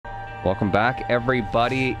Welcome back,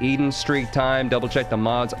 everybody. Eden streak time. Double check the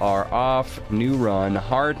mods are off. New run,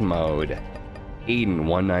 hard mode. Eden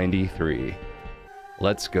 193.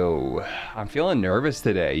 Let's go. I'm feeling nervous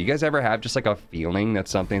today. You guys ever have just like a feeling that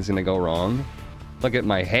something's gonna go wrong? Look at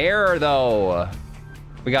my hair, though.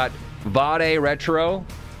 We got Vade Retro.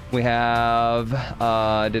 We have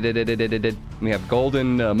we have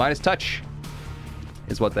golden minus touch.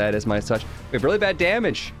 Is what that is, minus touch. We have really bad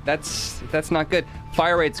damage. That's not good.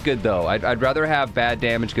 Fire rate's good though. I'd rather have bad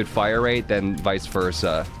damage, good fire rate than vice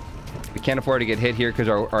versa. We can't afford to get hit here because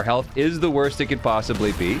our health is the worst it could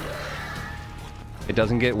possibly be. It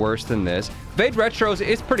doesn't get worse than this. Blvd Retros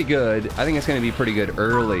is pretty good. I think it's going to be pretty good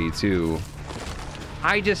early too.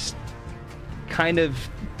 I just kind of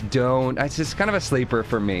don't. It's just kind of a sleeper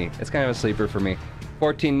for me. It's kind of a sleeper for me.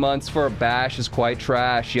 14 months for a bash is quite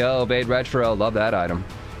trash. Yo, Blvd Retro, love that item.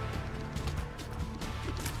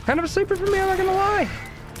 Kind of a sleeper for me, I'm not gonna lie.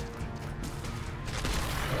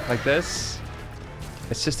 Like this.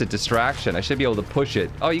 It's just a distraction. I should be able to push it.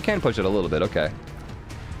 Oh, you can push it a little bit, okay.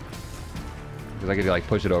 Because I could like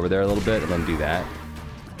push it over there a little bit and then do that.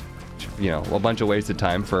 You know, a bunch of wasted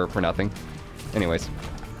time for nothing. Anyways.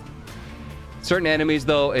 Certain enemies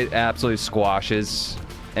though, it absolutely squashes.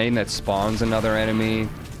 Anything that spawns another enemy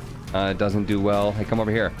doesn't do well. Hey, come over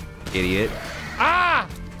here, idiot. Ah!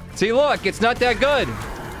 See, look, it's not that good.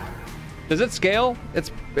 Does it scale? It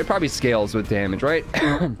probably scales with damage, right?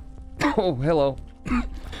 Oh, hello.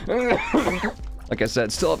 Like I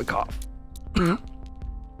said, still have a cough.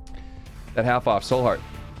 That half off soul heart.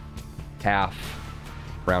 Half.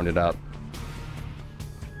 Rounded up.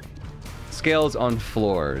 Scales on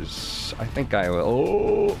floors. I think I will.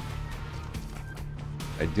 Oh.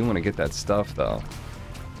 I do want to get that stuff though.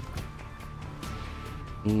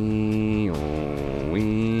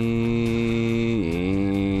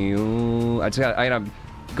 I gotta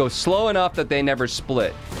go slow enough that they never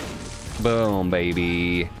split. Boom,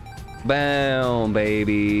 baby. Boom,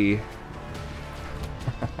 baby.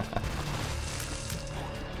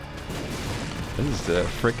 This is a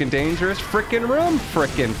frickin' dangerous frickin' room.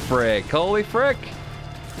 Frickin' frick. Holy frick.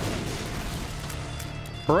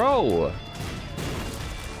 Bro.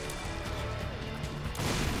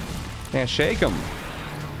 Can't shake him.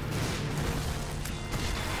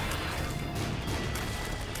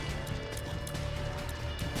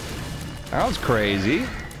 That was crazy.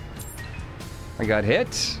 I got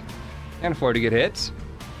hit. Can't afford to get hit.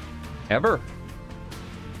 Ever.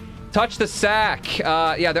 Touch the sack.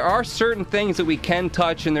 Yeah, there are certain things that we can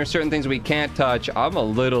touch and there's certain things we can't touch. I'm a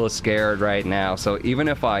little scared right now. So even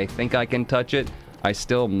if I think I can touch it, I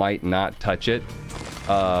still might not touch it.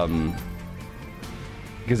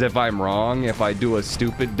 Because if I'm wrong, if I do a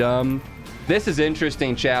stupid dumb... This is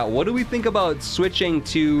interesting, chat. What do we think about switching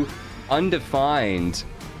to undefined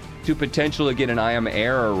to potentially get an I am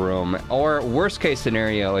error room, or worst case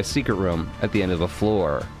scenario, a secret room at the end of a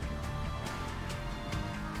floor?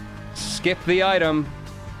 Skip the item.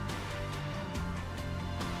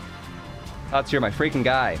 Thoughts, you're my freaking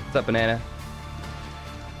guy. What's up, banana?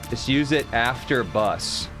 Just use it after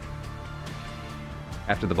bus.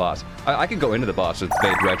 After the boss. I could go into the boss with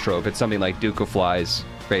Blvd Retro if it's something like Duke of Flies.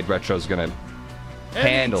 Blvd Retro's gonna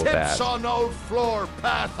handle that. Tips on old floor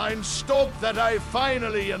path. I'm stoked that I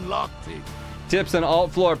finally unlocked it. Tips on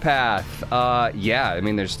alt floor path. Yeah, I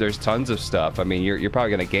mean, there's tons of stuff. I mean, you're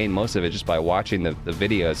probably gonna gain most of it just by watching the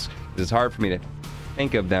videos. It's hard for me to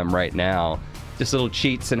think of them right now. Just little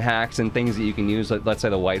cheats and hacks and things that you can use. Let's say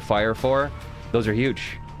the white fire for. Those are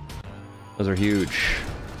huge. Those are huge.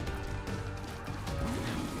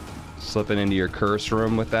 Slipping into your curse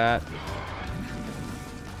room with that.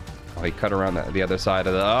 Oh, he cut around the other side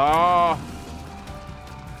of the... Oh!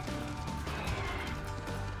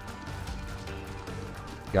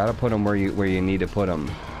 Gotta put him where you need to put him.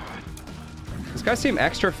 This guy seemed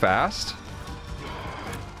extra fast.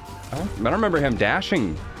 I don't remember him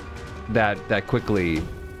dashing that quickly.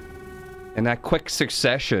 In that quick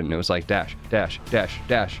succession, it was like dash, dash, dash,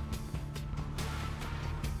 dash.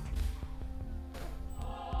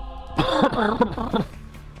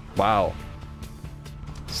 Wow.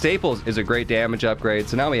 Staples is a great damage upgrade,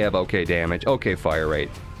 so now we have okay damage, okay fire rate.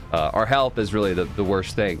 Our health is really the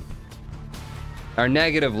worst thing. Our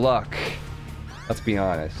negative luck, let's be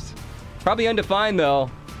honest. Probably undefined though.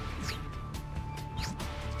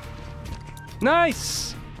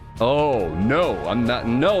 Nice! Oh, no, I'm not,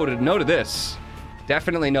 no to this.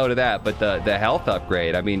 Definitely no to that, but the health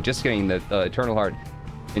upgrade, I mean, just getting the Eternal Heart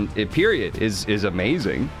in period is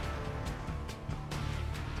amazing.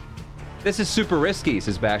 This is super risky,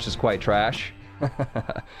 says Bash is quite trash.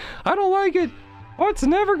 I don't like it. It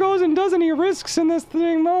never goes and does any risks in this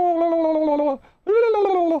thing. I'm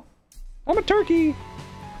a turkey.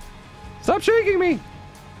 Stop shaking me.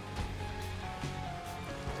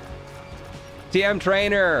 TM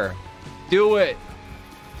trainer. Do it.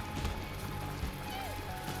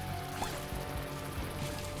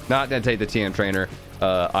 Not gonna take the TM trainer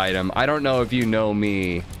item. I don't know if you know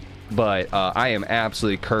me, but I am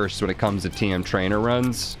absolutely cursed when it comes to TM trainer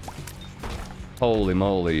runs. Holy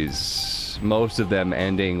moly's. Most of them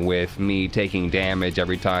ending with me taking damage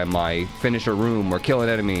every time I finish a room or kill an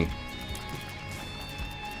enemy.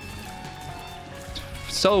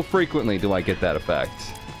 So frequently do I get that effect.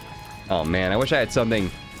 Oh man, I wish I had something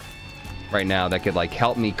right now that could like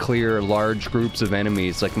help me clear large groups of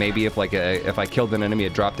enemies. Like maybe if I killed an enemy,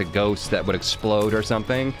 it dropped a ghost that would explode or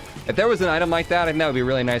something. If there was an item like that, I think that would be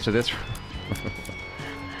really nice for this.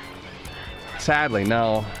 Sadly,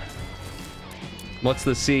 no. What's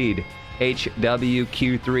the seed?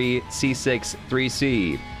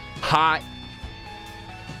 HWQ3C63C. Hot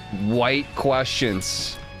white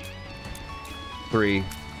questions. 3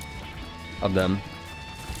 of them.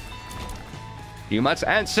 You must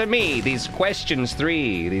answer me these questions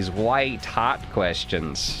 3. These white hot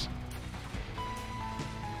questions.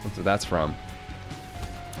 That's what that's from.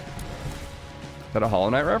 Is that a Hollow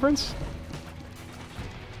Knight reference?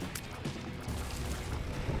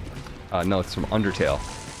 No, it's from Undertale.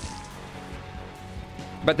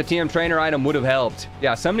 But the TM trainer item would have helped.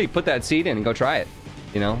 Yeah, somebody put that seed in and go try it.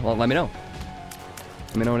 You know, well, let me know.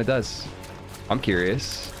 Let me know when it does. I'm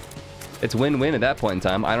curious. It's win-win at that point in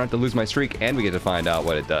time. I don't have to lose my streak, and we get to find out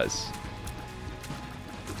what it does.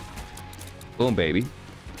 Boom, baby.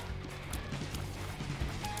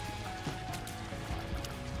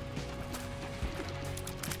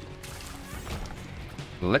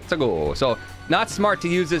 Let's go. So, not smart to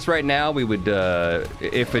use this right now. We would,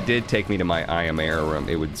 if it did take me to my I am air room,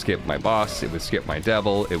 it would skip my boss, it would skip my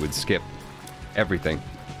devil, it would skip everything.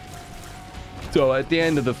 So at the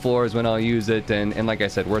end of the floor is when I'll use it, and like I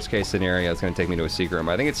said, worst case scenario, it's going to take me to a secret room.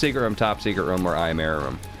 I think it's secret room, top secret room, or I am air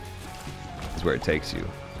room is where it takes you.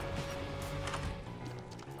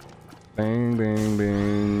 Bang, bang,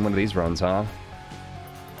 bang. One of these runs, huh?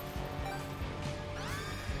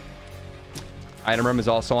 Item room is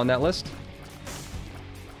also on that list.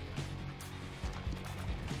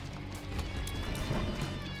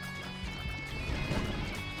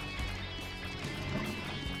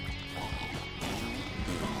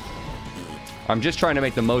 I'm just trying to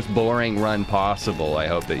make the most boring run possible. I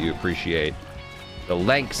hope that you appreciate the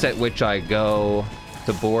lengths at which I go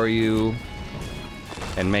to bore you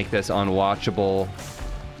and make this unwatchable.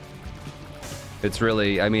 It's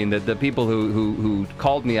really, I mean, the people who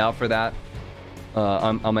called me out for that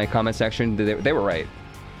on my comment section, they were right.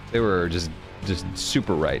 They were just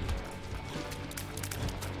super right.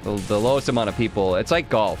 The lowest amount of people, it's like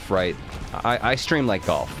golf, right? I stream like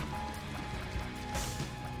golf.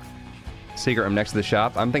 Secret room next to the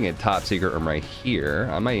shop. I'm thinking top secret room right here.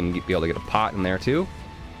 I might even be able to get a pot in there too.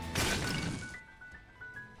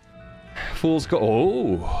 Fools go.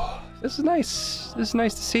 Oh, this is nice. This is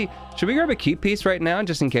nice to see. Should we grab a keep piece right now,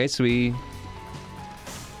 just in case we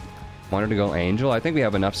wanted to go angel? I think we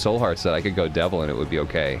have enough soul hearts that I could go devil and it would be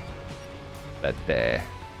okay. That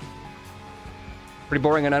pretty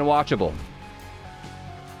boring and unwatchable.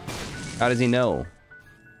 How does he know?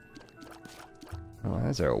 Oh,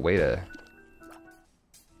 is there a way to?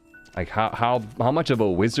 Like, how much of a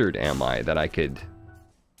wizard am I that I could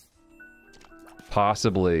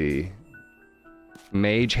possibly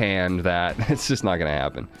mage hand that? It's just not gonna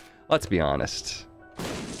happen. Let's be honest.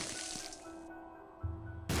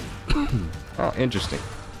 Oh, interesting.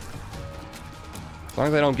 As long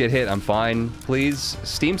as I don't get hit, I'm fine. Please,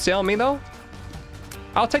 Steam sale me though?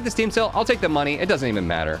 I'll take the Steam sale, I'll take the money. It doesn't even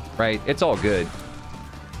matter, right? It's all good.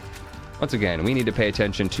 Once again, we need to pay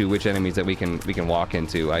attention to which enemies that we can walk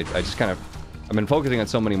into. I just kind of, I've been focusing on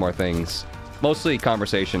so many more things, mostly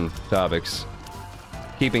conversation topics,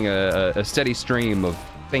 keeping a steady stream of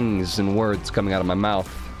things and words coming out of my mouth.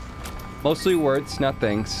 Mostly words, not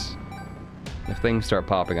things. If things start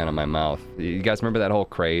popping out of my mouth, you guys remember that whole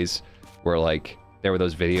craze where like there were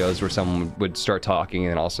those videos where someone would start talking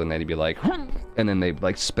and all of a sudden they'd be like, and then they'd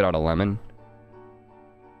like spit out a lemon.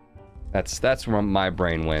 That's where my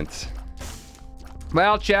brain went.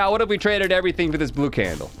 Well, chow, what if we traded everything for this blue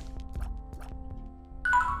candle?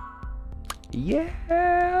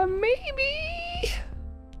 Yeah, maybe.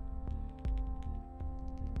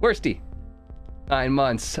 Worsty. 9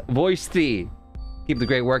 months. Voicey. Keep the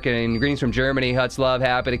great work and greetings from Germany. Huts love.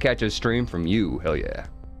 Happy to catch a stream from you. Hell yeah.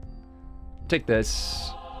 Take this.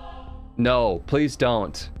 No, please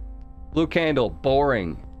don't. Blue candle,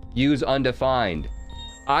 boring. Use undefined.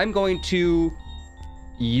 I'm going to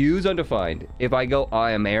use undefined. If I go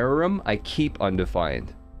I am Aram, I keep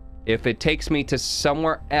undefined. If it takes me to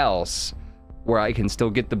somewhere else where I can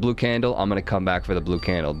still get the blue candle, I'm gonna come back for the blue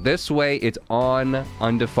candle. This way, it's on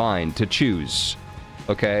undefined to choose.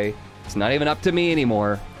 Okay? It's not even up to me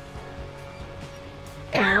anymore.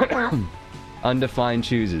 Undefined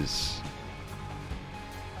chooses.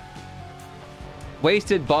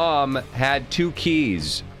 Wasted bomb had 2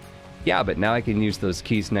 keys. Yeah, but now I can use those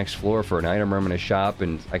keys next floor for an item room in a shop,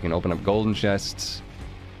 and I can open up golden chests.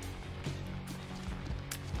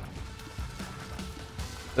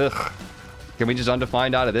 Ugh. Can we just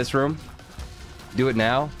undefined out of this room? Do it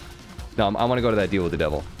now? No, I want to go to that deal with the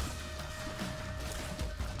devil.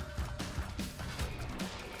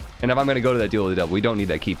 And if I'm going to go to that deal with the devil, we don't need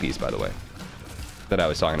that key piece, by the way, that I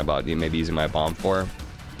was talking about, maybe using my bomb for.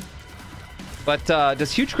 But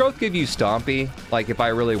does huge growth give you stompy? Like, if I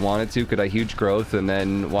really wanted to, could I huge growth and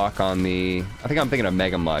then walk on the... I think I'm thinking of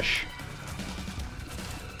Mega Mush.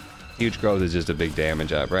 Huge growth is just a big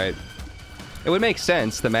damage up, right? It would make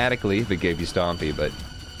sense thematically if it gave you stompy, but...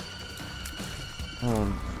 I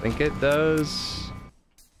don't think it does.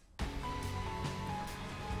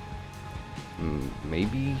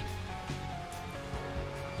 Maybe?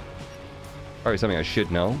 Probably something I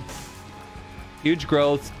should know. Huge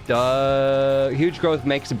growth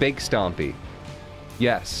makes a big stompy.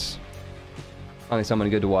 Yes. Finally someone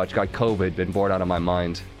good to watch. Got COVID, been bored out of my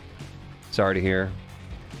mind. Sorry to hear.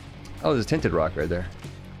 Oh, there's a tinted rock right there.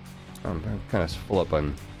 I'm kind of full up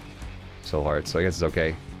on soul hearts, so I guess it's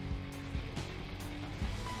okay.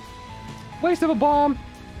 Waste of a bomb!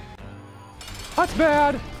 That's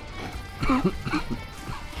bad!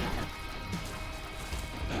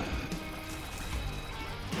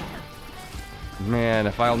 Man,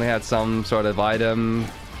 if I only had some sort of item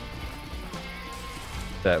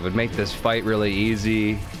that would make this fight really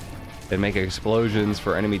easy and make explosions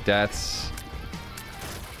for enemy deaths.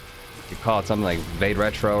 You call it something like Vade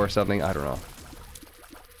Retro or something, I don't know.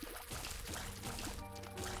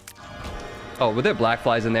 Oh, were there black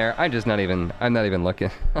flies in there? I'm not even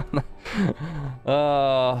looking.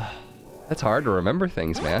 That's hard to remember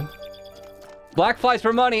things, man. Black flies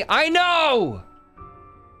for money, I know!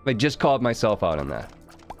 I just called myself out on that.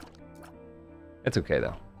 It's okay,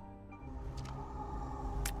 though.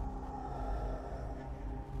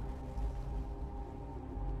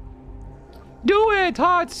 Do it,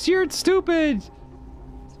 Hots! You're stupid!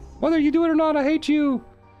 Whether you do it or not, I hate you.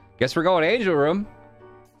 Guess we're going Angel Room.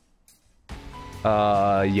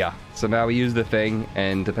 Yeah. So now we use the thing,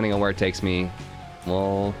 and depending on where it takes me,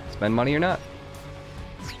 we'll spend money or not.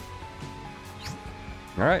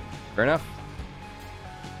 Alright, fair enough.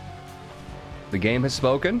 The game has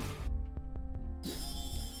spoken.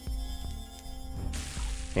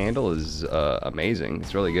 Candle is amazing.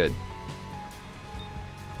 It's really good.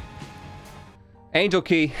 Angel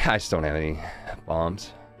key. I just don't have any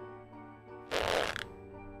bombs.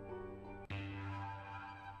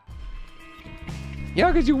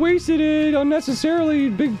 Yeah, because you wasted it unnecessarily.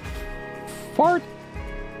 Big fart.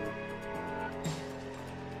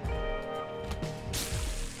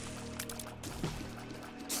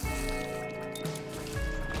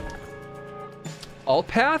 Alt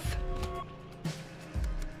path?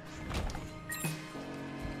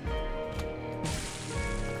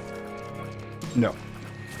 No.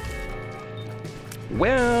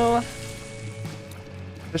 Well,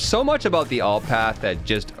 there's so much about the alt path that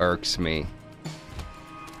just irks me.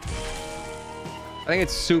 I think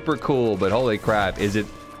it's super cool, but holy crap, is it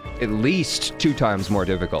at least 2 times more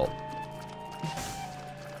difficult?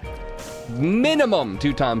 Minimum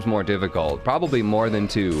 2 times more difficult. Probably more than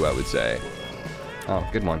 2, I would say. Oh,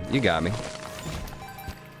 good one. You got me.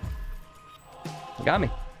 Got me.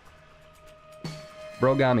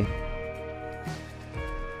 Bro got me.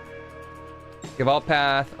 Give alt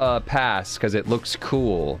path a pass, because it looks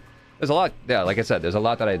cool. There's a lot, yeah, like I said, there's a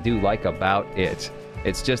lot that I do like about it.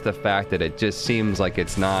 It's just the fact that it just seems like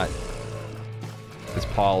it's not as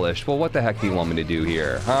polished. Well, what the heck do you want me to do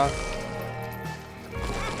here, huh?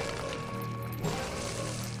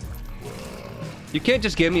 You can't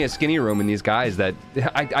just give me a skinny room in these guys that...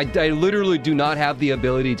 I literally do not have the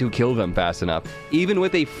ability to kill them fast enough. Even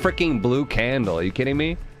with a freaking blue candle. Are you kidding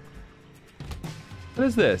me? What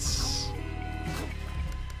is this?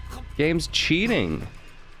 Game's cheating.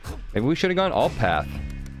 Maybe we should have gone alt path.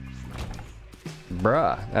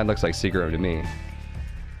 Bruh, that looks like secret room to me.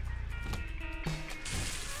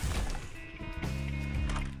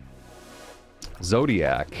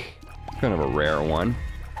 Zodiac. Kind of a rare one.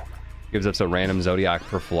 Gives us a random Zodiac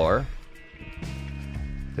per floor.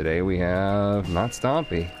 Today we have not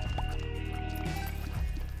Stompy.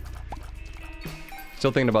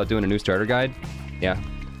 Still thinking about doing a new starter guide? Yeah.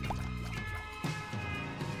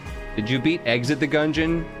 Did you beat Exit the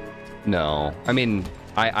Gungeon? No. I mean,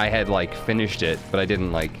 I had, like, finished it, but I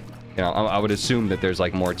didn't, like... You know, I would assume that there's,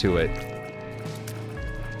 like, more to it.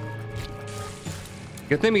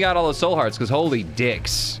 Good thing we got all the soul hearts, because holy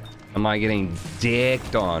dicks. Am I getting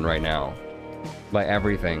dicked on right now. By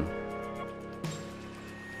everything.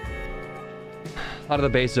 A lot of the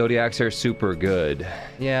base Zodiacs are super good.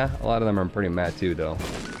 Yeah, a lot of them are pretty mad too, though.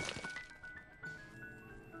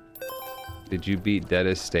 Did you beat Dead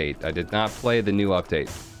Estate? I did not play the new update.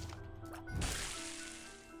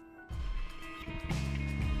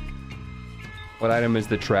 What item is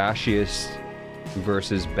the trashiest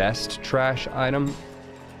versus best trash item?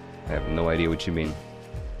 I have no idea what you mean.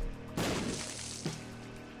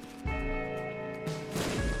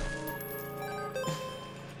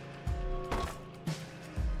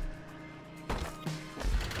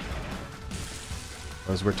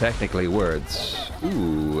 Those were technically words.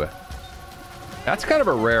 Ooh. That's kind of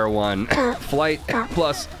a rare one. Flight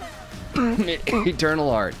plus Eternal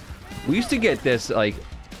Heart. We used to get this, like,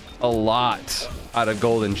 a lot out of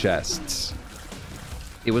golden chests.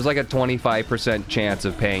 It was like a 25% chance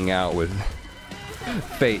of paying out with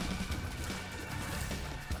Fate.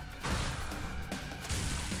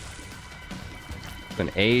 It's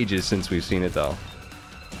been ages since we've seen it, though.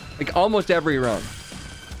 Like, almost every run.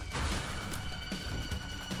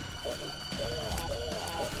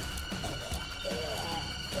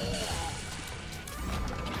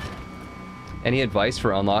 Any advice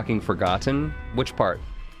for unlocking Forgotten? Which part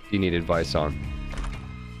do you need advice on?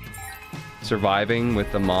 Surviving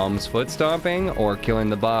with the mom's foot stomping or killing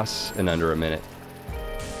the boss in under a minute?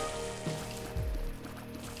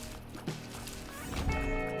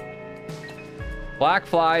 Black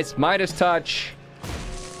flies, Midas touch.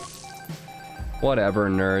 Whatever,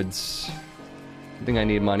 nerds. I think I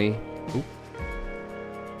need money. Oop.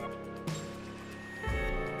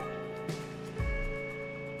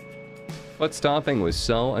 Foot stomping was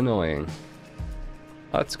so annoying.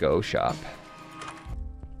 Let's go shop.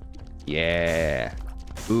 Yeah.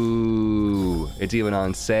 Ooh, it's even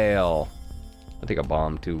on sale. I'll take a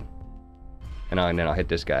bomb too. And then I'll hit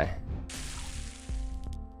this guy.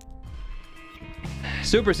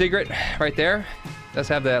 Super secret, right there. Does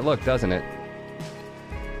have that look, doesn't it?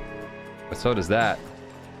 But so does that.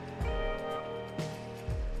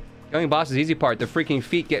 Killing boss is the easy part. The freaking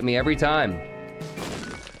feet get me every time.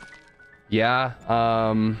 Yeah,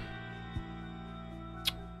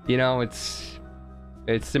 you know, it's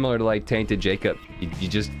similar to like Tainted Jacob. You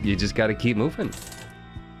just gotta keep moving.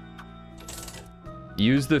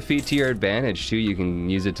 Use the feet to your advantage too. You can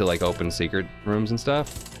use it to like open secret rooms and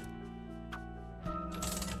stuff.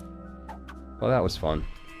 Well, that was fun.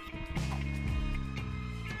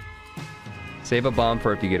 Save a bomb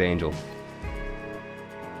for if you get Angel.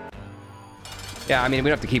 Yeah, I mean, we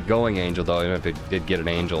don't have to keep going Angel, though, even if it did get an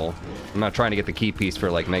Angel. I'm not trying to get the key piece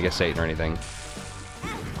for, like, Mega Satan or anything.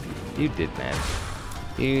 You did that.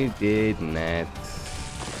 You did that.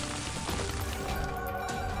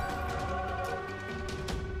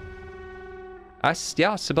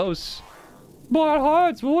 Yeah, I suppose. But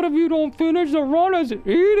Hearts, what if you don't finish the run as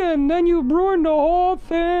Eden? Then you ruined the whole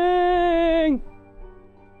thing!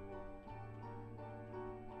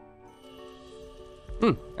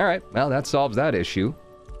 Alright, well, that solves that issue.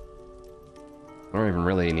 I don't even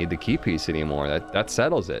really need the key piece anymore. That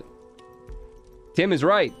settles it. Tim is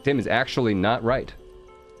right. Tim is actually not right.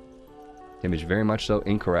 Tim is very much so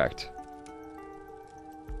incorrect.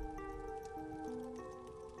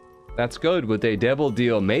 That's good with a devil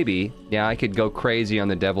deal, maybe. Yeah, I could go crazy on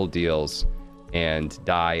the devil deals and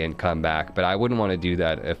die and come back, but I wouldn't want to do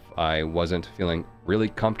that if I wasn't feeling really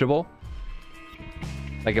comfortable.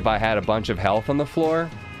 Like if I had a bunch of health on the floor,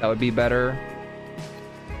 that would be better.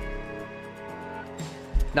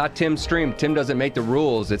 Not Tim's stream. Tim doesn't make the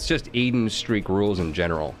rules. It's just Eden Streak rules in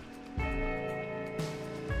general.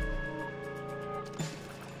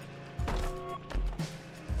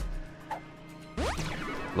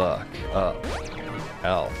 Look up.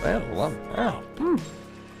 Health.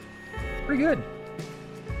 Pretty good.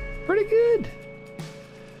 Pretty good.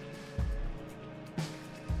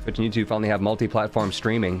 Twitch and YouTube finally have multi-platform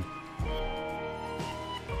streaming.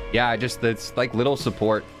 Yeah, it's like little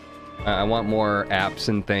support. I want more apps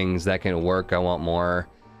and things that can work. I want more.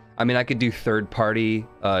 I mean, I could do third-party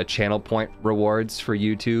channel point rewards for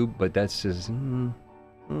YouTube, but that's just...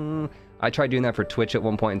 I tried doing that for Twitch at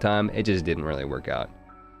one point in time. It just didn't really work out.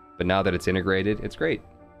 But now that it's integrated, it's great.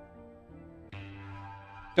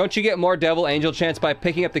 Don't you get more Devil Angel chance by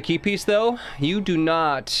picking up the key piece, though? You do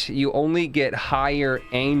not. You only get higher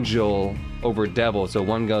Angel over Devil, so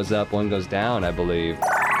one goes up, one goes down, I believe.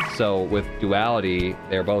 So with Duality,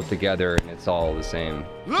 they're both together, and it's all the same.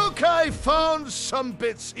 Look, I found some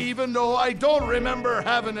bits, even though I don't remember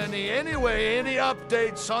having any. Anyway, any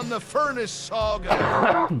updates on the Furnace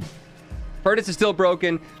Saga? Furnace is still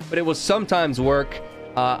broken, but it will sometimes work.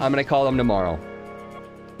 I'm gonna call them tomorrow.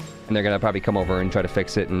 And they're gonna probably come over and try to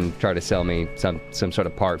fix it and try to sell me some sort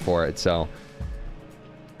of part for it. So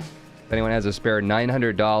if anyone has a spare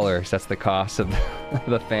 $900, that's the cost of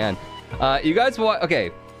the fan. You guys want,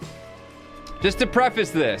 okay, just to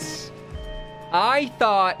preface this, I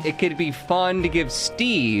thought it could be fun to give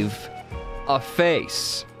Steve a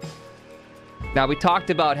face. Now, we talked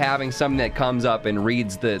about having something that comes up and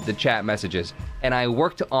reads the chat messages, and I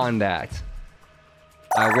worked on that.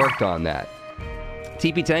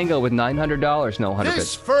 TP Tango with $900. No, 100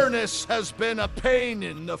 This furnace has been a pain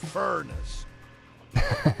in the furnace.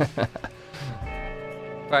 I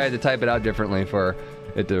had to type it out differently for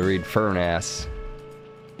it to read furnace.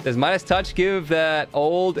 Does Midas Touch give that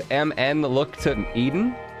old MN look to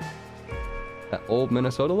Eden? That old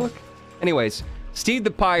Minnesota look? Anyways, Steve the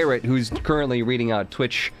Pirate, who's currently reading out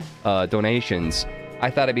Twitch donations, I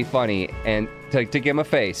thought it'd be funny and to give him a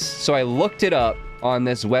face. So I looked it up on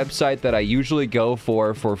this website that I usually go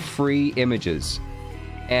for free images.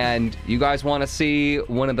 And you guys want to see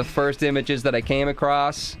one of the first images that I came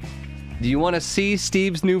across? Do you want to see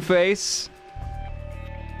Steve's new face?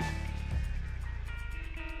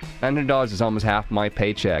 $900 is almost half my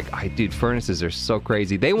paycheck. Dude, furnaces are so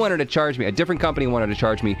crazy. They wanted to charge me, a different company wanted to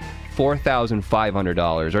charge me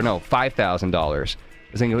 $4,500, or no, $5,000.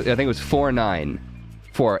 I think it was $4,900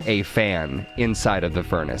 for a fan inside of the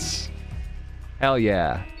furnace. Hell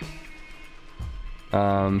yeah.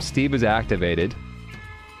 Steve is activated.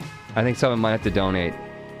 I think someone might have to donate.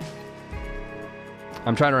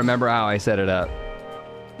 I'm trying to remember how I set it up.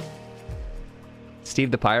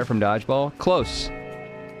 Steve the Pirate from Dodgeball? Close.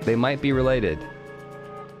 They might be related.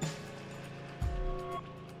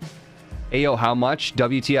 Ayo, how much?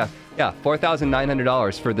 WTF. Yeah,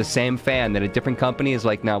 $4,900 for the same fan that a different company is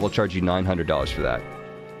like, nah, we'll charge you $900 for that.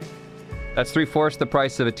 That's 3/4 the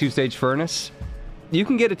price of a 2-stage furnace. You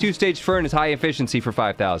can get a 2-stage furnace high efficiency for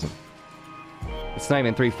 $5,000. It's not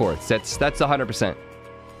even 3/4. That's 100%.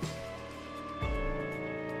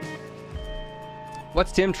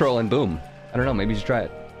 What's Tim trolling? Boom. I don't know. Maybe you should try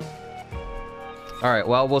it. All right.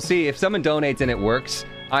 Well, we'll see if someone donates and it works.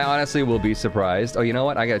 I honestly will be surprised. Oh, you know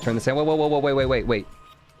what? I gotta turn this on. Whoa, wait.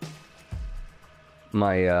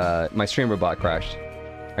 My streamer bot crashed.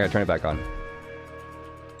 I gotta turn it back on.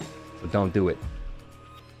 So don't do it.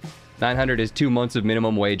 900 is 2 months of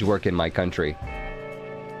minimum wage work in my country.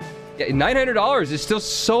 Yeah, $900 is still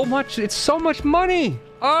so much. It's so much money.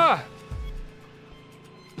 Ah.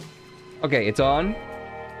 Okay, it's on.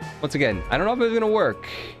 Once again, I don't know if it's gonna work.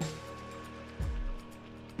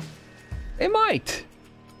 It might.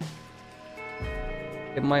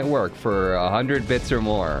 It might work for 100 bits or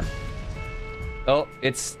more. Oh,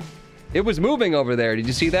 it was moving over there. Did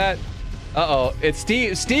you see that? Uh-oh, it's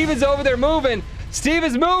Steve. Steve is over there moving. Steve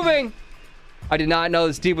is moving. I did not know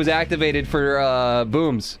that Steve was activated for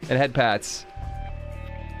booms and head pats.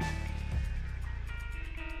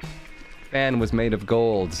 Fan was made of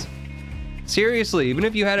golds. Seriously, even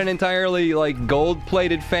if you had an entirely like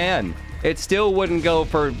gold-plated fan, it still wouldn't go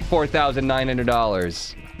for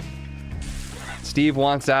 $4,900. Steve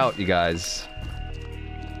wants out, you guys.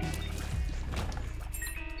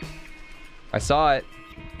 I saw it.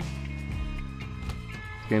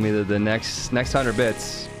 It's gonna be the next 100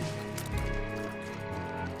 bits.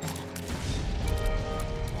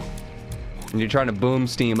 And you're trying to boom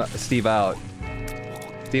Steve out.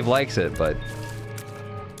 Steve likes it, but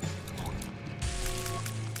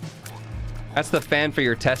that's the fan for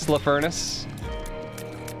your Tesla furnace.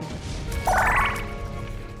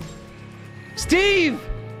 Steve!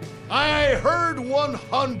 I heard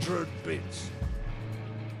 100 bits.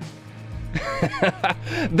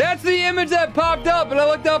 That's the image that popped up and I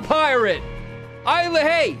looked up pirate.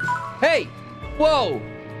 Hey, whoa.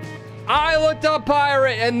 I looked up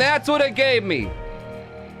pirate and that's what it gave me.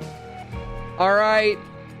 All right.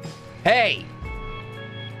 Hey.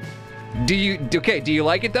 Do you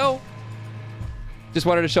like it though? Just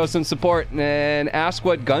wanted to show some support and ask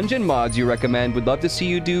what Gungeon mods you recommend. Would love to see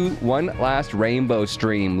you do one last rainbow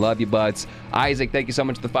stream. Love you, buds. Isaac, thank you so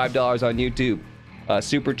much for the $5 on YouTube.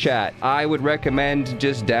 Super chat. I would recommend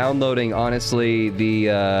just downloading, honestly,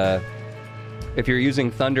 the, if you're using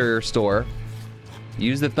Thunder Store,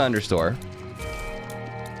 use the Thunder Store.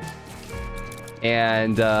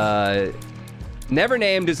 And never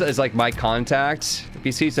named is like my contact. If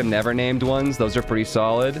you see some never named ones, those are pretty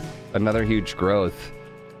solid. Another huge growth.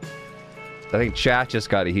 I think chat just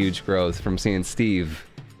got a huge growth from seeing Steve.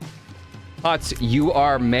 Huts, you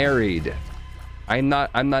are married. I'm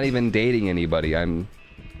not even dating anybody. I'm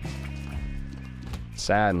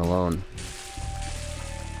sad and alone.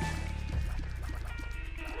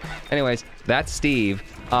 Anyways, that's Steve.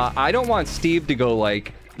 I don't want Steve to go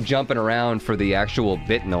like jumping around for the actual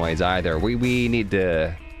bit noise either. We need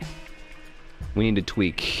to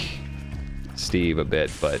tweak Steve a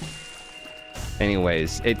bit, but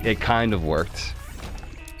anyways, it kind of worked.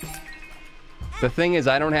 The thing is,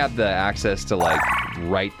 I don't have the access to like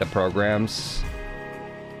write the programs.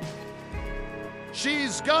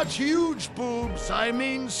 She's got huge boobs. I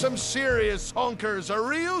mean, some serious honkers. A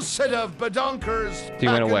real set of badonkers. He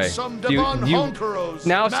went away. Some honkeros.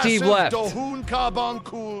 Now Steve left. Dohun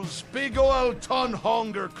kabonkools. Big ol' ton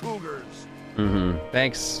honger cougars.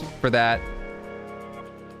 Thanks for that.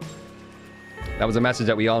 That was a message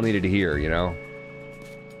that we all needed to hear, you know?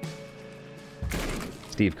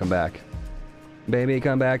 Steve, come back. Baby,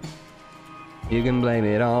 come back. You can blame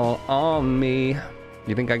it all on me.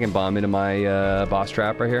 You think I can bomb into my boss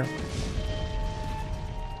trap right here?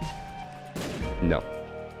 No.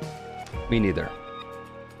 Me neither.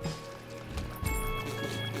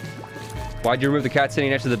 Why'd you remove the cat sitting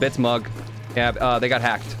next to the bits mug? Yeah, they got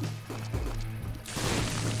hacked.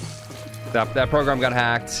 That program got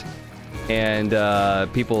hacked, and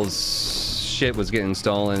people's shit was getting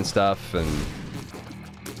stolen and stuff, and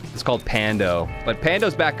it's called Pando. But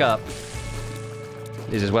Pando's back up.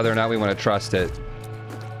 It's just whether or not we want to trust it.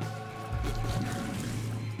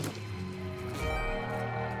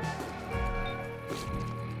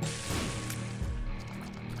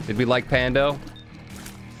 Did we like Pando?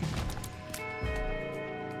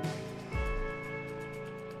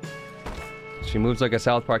 She moves like a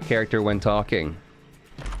South Park character when talking.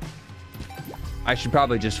 I should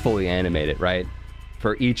probably just fully animate it, right?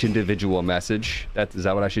 For each individual message. Is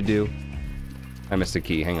that what I should do? I missed a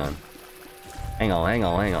key. Hang on. Hang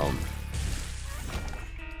on.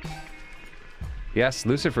 Yes,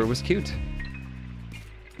 Lucifer was cute.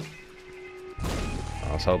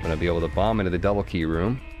 I was hoping to be able to bomb into the double key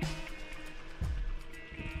room.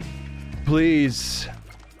 Please.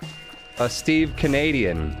 Steve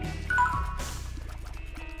Canadian.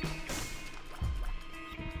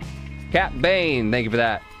 Cat Bane, thank you for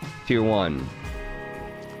that. Tier 1.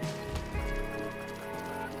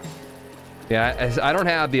 Yeah, I don't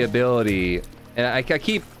have the ability, and I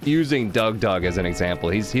keep using Doug as an example.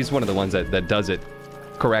 He's one of the ones that does it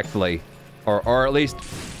correctly, or at least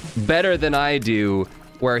better than I do,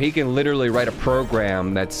 where he can literally write a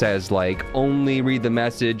program that says like only read the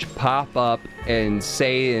message, pop up and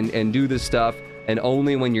say and do the stuff, and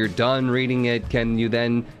only when you're done reading it can you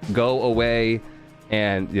then go away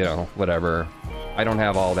and, you know, whatever. I don't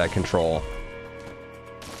have all that control.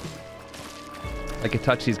 I could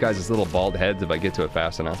touch these guys' little bald heads if I get to it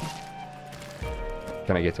fast enough.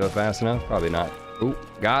 Can I get to it fast enough? Probably not. Ooh,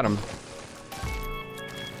 got him.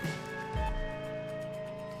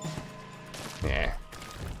 Yeah.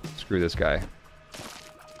 Screw this guy.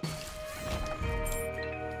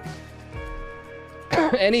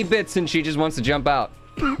 Any bits and she just wants to jump out.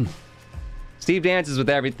 Steve dances with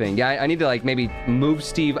everything. Yeah, I need to like maybe move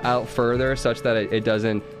Steve out further such that it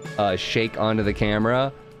doesn't shake onto the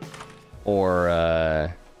camera. Or,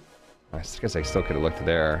 I guess I still could have looked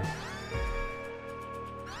there.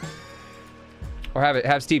 Or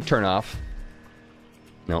have Steve turn off.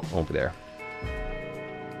 No, won't be there.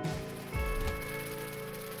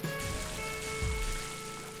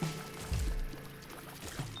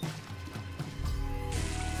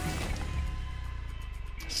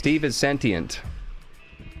 Steve is sentient.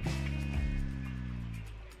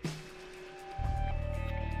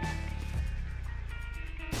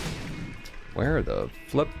 Where are the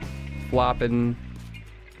flip-flopping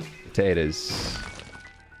potatoes?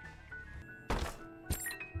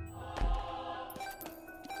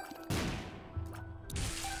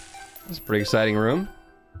 That's a pretty exciting room.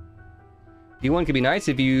 D1 could be nice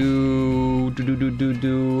if you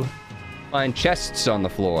find chests on the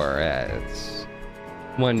floor. It's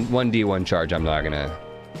one D1 charge. I'm not gonna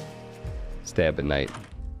stay up at night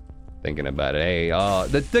thinking about it. Hey,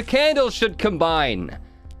 the candles should combine.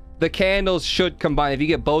 The candles should combine. If you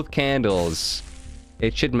get both candles,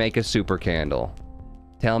 it should make a super candle.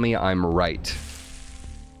 Tell me I'm right.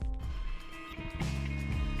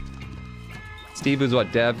 Steve is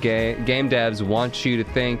what game devs want you to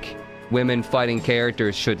think women fighting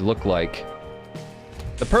characters should look like.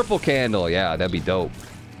 The purple candle, yeah, that'd be dope.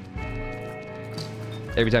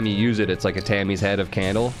 every time you use it, it's like a Tammy's head of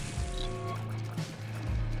candle.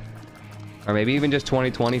 Or maybe even just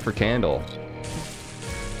 2020 for candle.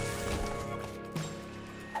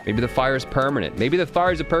 Maybe the fire is permanent. Maybe the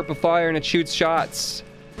fire is a purple fire and it shoots shots.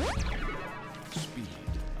 Speed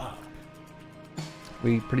up.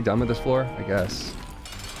 We pretty done with this floor? I guess.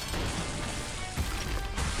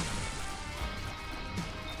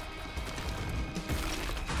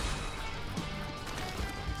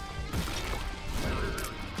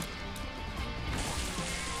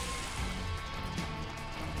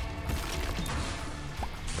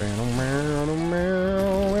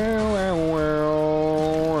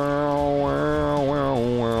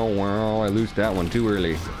 I loosed that one too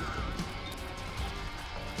early.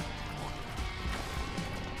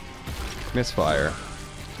 Misfire.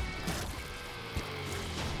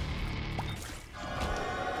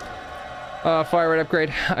 Fire rate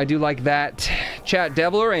upgrade. I do like that. Chat,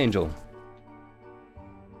 devil or angel?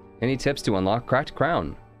 Any tips to unlock Cracked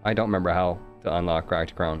Crown? I don't remember how to unlock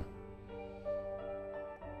Cracked Crown.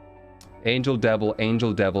 Angel, devil,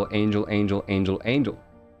 angel, devil, angel, angel, angel, angel.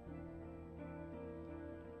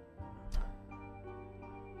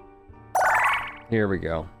 Here we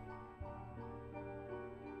go.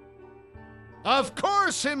 Of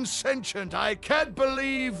course, him sentient. I can't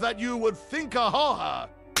believe that you would think a ha.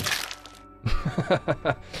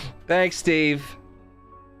 Thanks, Steve.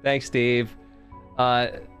 Thanks, Steve.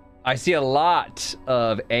 I see a lot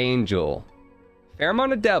of angel. Fair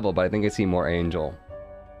amount of devil, but I think I see more angel.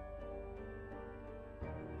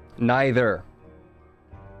 Neither.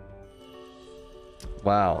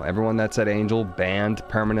 Wow, everyone that said angel banned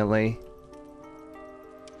permanently.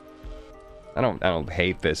 I don't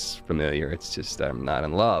hate this familiar. It's just I'm not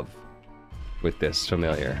in love with this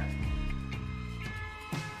familiar.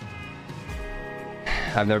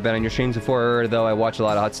 I've never been on your streams before, though I watch a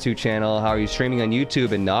lot of Huts 2 channel. How are you streaming on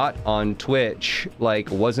YouTube and not on Twitch?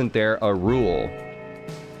 Like, wasn't there a rule?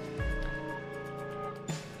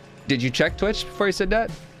 Did you check Twitch before you said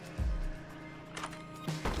that?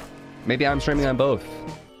 Maybe I'm streaming on both.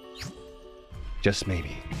 Just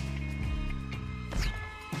maybe.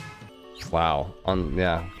 Wow.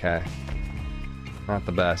 Yeah, okay. Not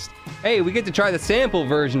the best. Hey, we get to try the sample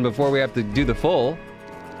version before we have to do the full.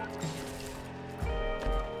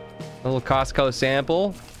 A little Costco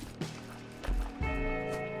sample.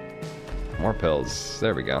 More pills.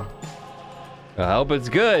 There we go. I hope it's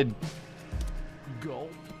good.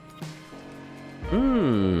 Gulp.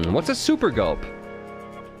 What's a super gulp?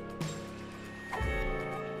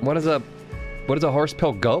 What does a horse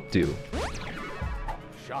pill gulp do?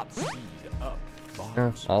 Shot speed up.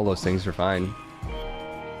 All those things are fine.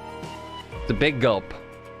 It's a big gulp.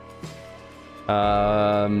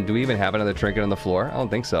 Do we even have another trinket on the floor? I don't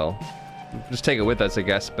think so. Just take it with us, I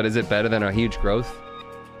guess. But is it better than a huge growth?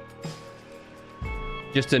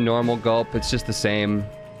 Just a normal gulp. It's just the same.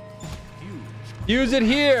 Use it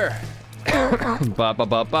here. Ba ba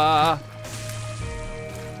ba ba.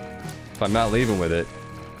 If I'm not leaving with it.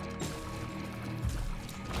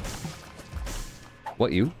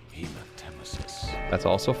 What, you? That's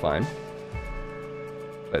also fine.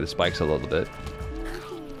 Play the spikes a little bit.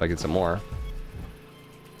 If I get some more.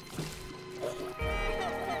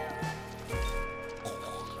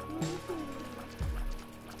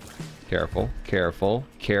 Careful, careful,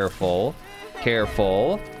 careful,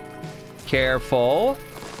 careful, careful.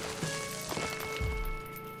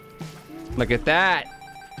 Look at that.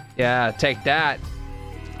 Yeah, take that.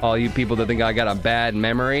 All you people that think I got a bad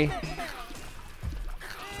memory.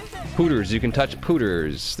 Pooters, you can touch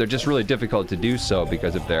pooters. They're just really difficult to do so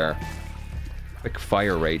because of their quick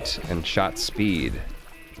fire rate and shot speed.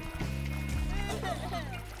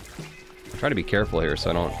 Try to be careful here so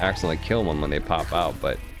I don't accidentally kill them when they pop out,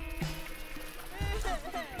 but...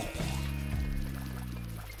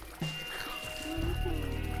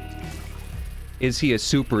 Is he a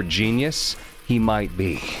super genius? He might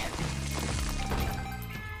be.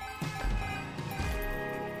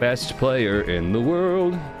 Best player in the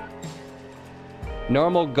world.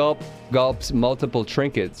 Normal gulps multiple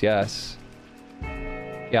trinkets, yes.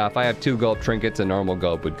 Yeah, if I have 2 gulp trinkets, a normal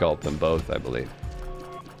gulp would gulp them both, I believe.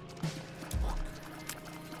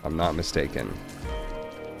 If I'm not mistaken.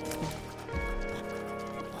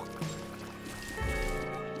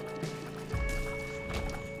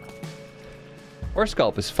 Horse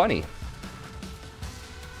gulp is funny.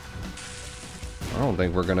 I don't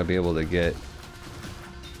think we're gonna be able to get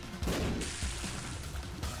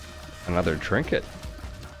another trinket.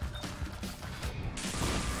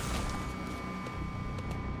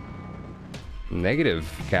 Negative,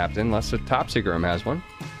 Captain, unless the top secret room has one.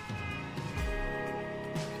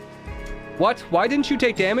 What? Why didn't you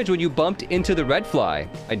take damage when you bumped into the red fly?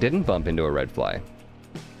 I didn't bump into a red fly.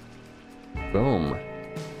 Boom.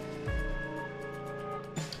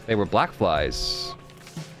 They were black flies.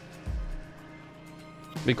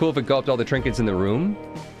 It'd be cool if it gulped all the trinkets in the room.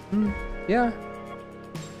 Yeah.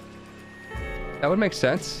 That would make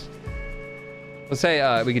sense. Let's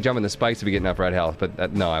say we could jump in the spikes if we get enough red health,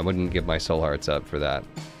 but no, I wouldn't give my soul hearts up for that.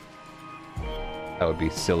 That would be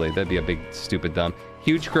silly. That'd be a big, stupid dumb.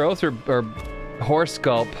 Huge growth or horse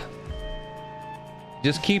gulp.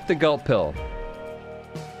 Just keep the gulp pill.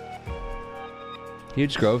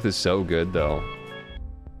 Huge growth is so good, though.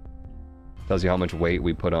 Tells you how much weight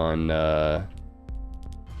we put on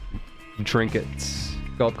trinkets.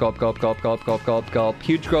 Gulp, gulp, gulp, gulp, gulp, gulp, gulp, gulp.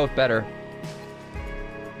 Huge growth better.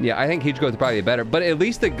 Yeah, I think huge growth is probably better, but at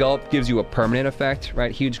least the gulp gives you a permanent effect,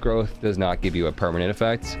 right? Huge growth does not give you a permanent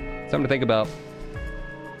effect. Something to think about.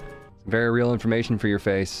 Very real information for your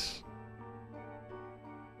face.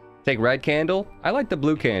 Take red candle. I like the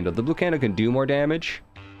blue candle. The blue candle can do more damage.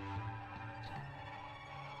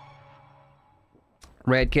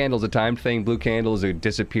 Red candle's a timed thing. Blue candles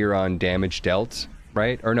disappear on damage dealt,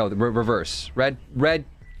 right? Or no, the reverse. Red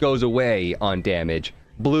goes away on damage.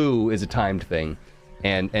 Blue is a timed thing.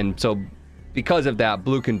 And so because of that,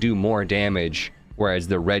 blue can do more damage, whereas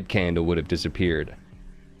the red candle would have disappeared.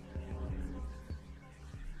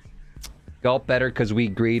 Gulp better because we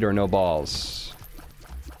greed or no balls.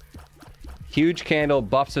 Huge candle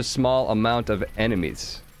buffs a small amount of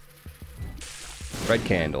enemies. Red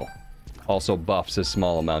candle also buffs a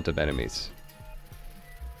small amount of enemies.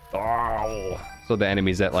 Oh. So the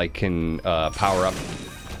enemies that like can power up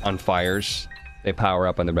on fires, they power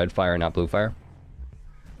up on the red fire, not blue fire.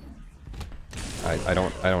 I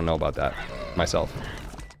don't know about that myself.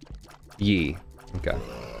 Yee. Okay.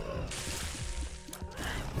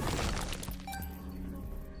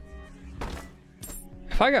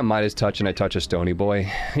 If I got Midas touch and I touch a stony boy,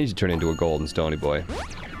 he should turn into a golden stony boy.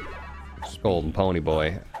 Golden pony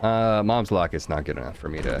boy. Mom's luck is not good enough for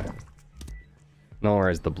me to.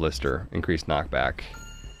 Nor is the blister. Increased knockback.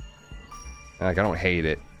 Like, I don't hate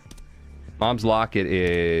it. Mom's locket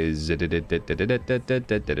is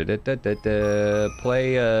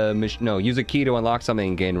play no, use a key to unlock something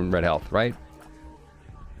and gain red health, right?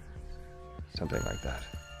 Something like that.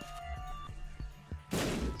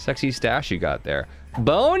 Sexy stash you got there.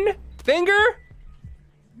 Bone? Finger?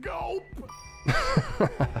 Gulp.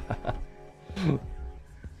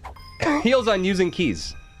 Heals on using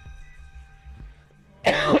keys.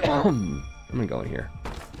 I'm gonna go in here.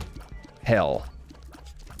 Hell.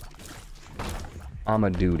 I'ma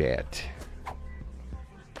do that.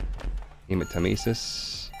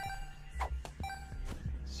 Hematomesis.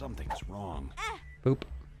 Something's wrong. Boop.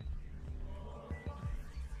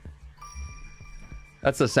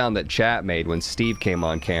 That's the sound that chat made when Steve came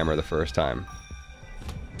on camera the first time.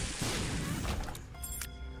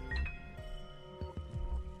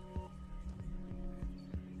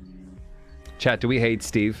 Chat, do we hate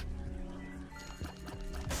Steve?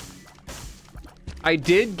 I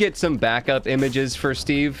did get some backup images for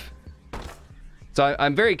Steve. So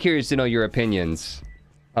I'm very curious to know your opinions.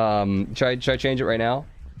 Should I change it right now?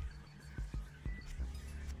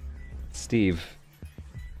 Steve.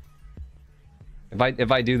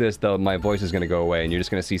 If I do this though, my voice is gonna go away and you're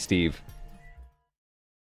just gonna see Steve.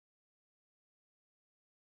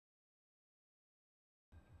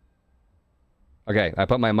 Okay, I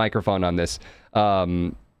put my microphone on this.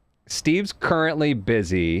 Steve's currently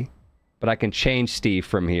busy, but I can change Steve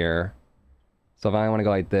from here. So if I want to go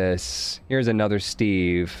like this, here's another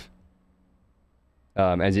Steve.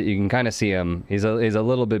 As you can kind of see him, he's a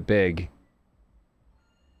little bit big.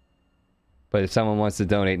 But if someone wants to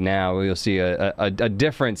donate now, you'll see a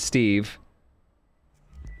different Steve.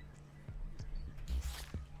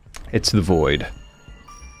 It's the void.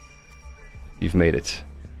 You've made it.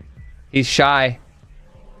 He's shy.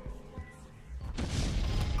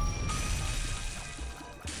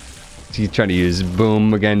 He's trying to use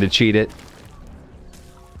boom again to cheat it.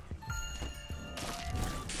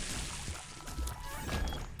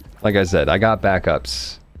 Like I said, I got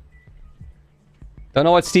backups. Don't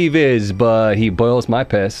know what Steve is, but he boils my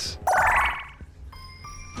piss.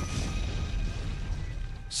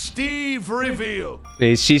 Steve reveal.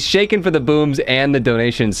 She's shaking for the booms and the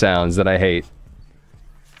donation sounds that I hate.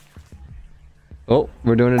 Oh,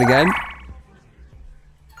 we're doing it again?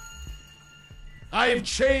 I've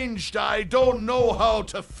changed. I don't know how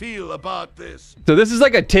to feel about this. So this is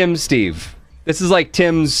like a Tim Steve. This is like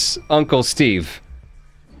Tim's Uncle Steve.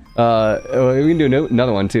 We can do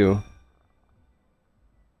another one too.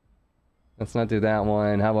 Let's not do that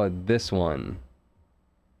one. How about this one?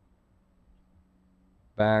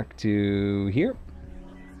 back to here.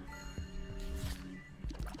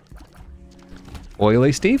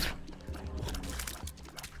 Oily Steve.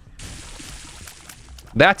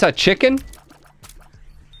 That's a chicken.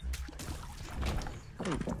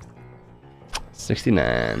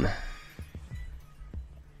 69.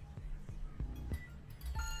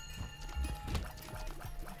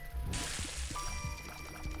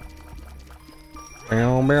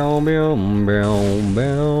 Bow, bow, bow, bow,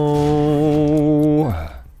 bow.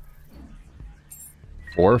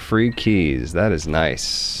 4 free keys. That is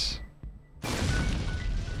nice.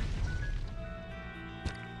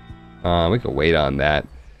 We could wait on that.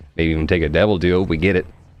 Maybe even take a devil deal if we get it.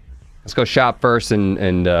 Let's go shop first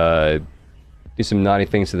and do some naughty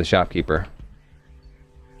things to the shopkeeper.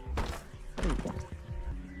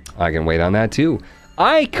 I can wait on that too.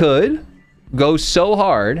 I could go so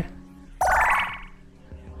hard.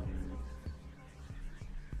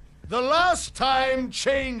 The last time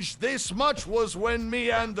changed this much was when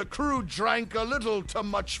me and the crew drank a little too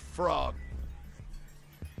much frog.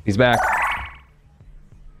 He's back.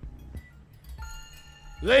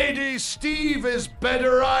 Lady Steve is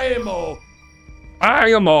better IMO.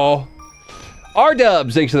 IMO.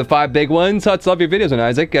 R-dubs, thanks for the 5 big ones. Huts, love your videos, and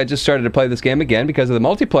Isaac. I just started to play this game again because of the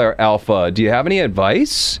multiplayer alpha. Do you have any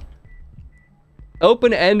advice?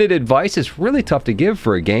 Open-ended advice is really tough to give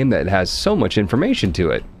for a game that has so much information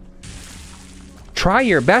to it. Try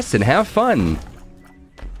your best and have fun.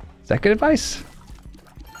 Is that good advice?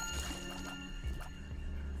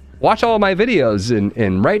 Watch all of my videos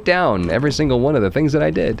and write down every single one of the things that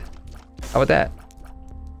I did. How about that?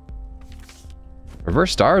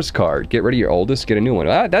 Reverse stars card. Get rid of your oldest, get a new one.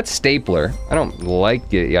 Ah, that's stapler. I don't like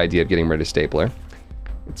the idea of getting rid of stapler.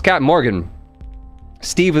 It's Captain Morgan.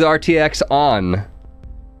 Steve with RTX on.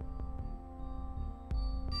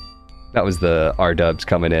 That was the R-dubs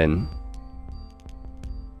coming in.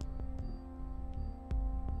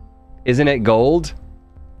 Isn't it gold?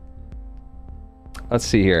 Let's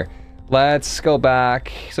see here. Let's go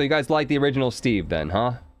back. So you guys like the original Steve then,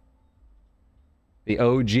 huh? The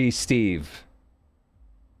OG Steve.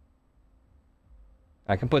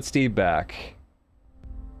 I can put Steve back.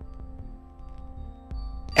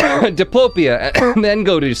 Diplopia, and then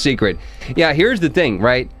go to secret. Yeah, here's the thing,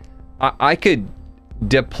 right? I could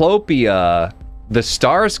Diplopia the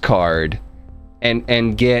stars card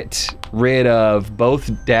and get rid of both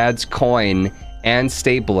Dad's coin and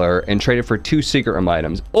stapler and trade it for 2 secret room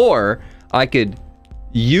items. Or I could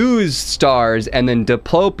use stars and then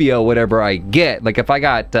Diplopia whatever I get. Like if I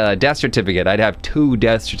got death certificate, I'd have 2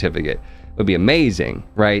 death certificate. It would be amazing,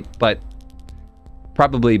 right? But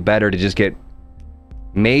probably better to just get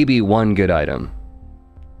maybe 1 good item.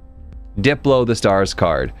 Diplo the stars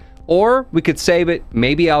card. Or we could save it.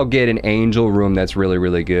 Maybe I'll get an angel room that's really,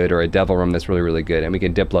 really good, or a devil room that's really, really good, and we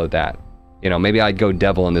can Diplo that. You know, maybe I'd go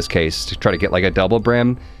devil in this case to try to get like a double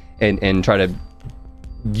brim and try to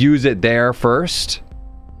use it there first.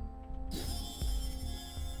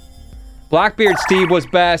 Blackbeard Steve was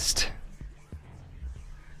best.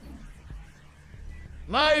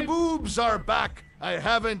 My boobs are back. I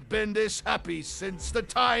haven't been this happy since the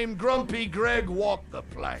time Grumpy Greg walked the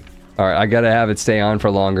plank. All right, I gotta have it stay on for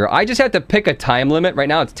longer. I just have to pick a time limit. Right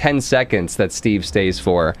now it's 10 seconds that Steve stays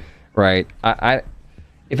for, right?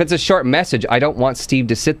 If it's a short message, I don't want Steve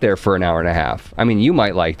to sit there for an hour and a half. I mean, you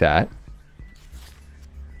might like that.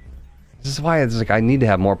 This is why it's like I need to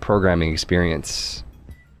have more programming experience.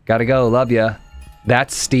 Gotta go, love ya.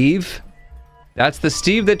 That's Steve. That's the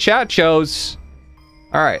Steve that chat chose.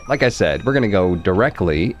 All right, like I said, we're gonna go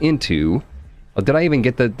directly into... Oh, did I even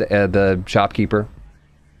get the shopkeeper?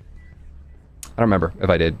 I don't remember if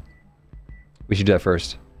I did. We should do that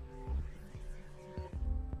first.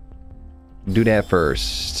 Do that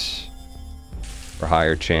first. For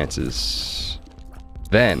higher chances.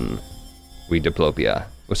 Then we Diplopia.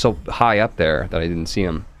 It was so high up there that I didn't see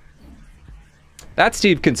him. That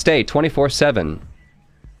Steve can stay 24/7.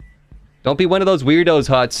 Don't be one of those weirdos,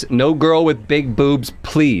 Huts. No girl with big boobs,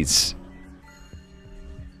 please.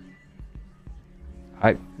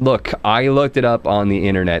 Look, I looked it up on the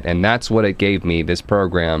internet, and that's what it gave me, this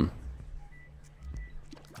program.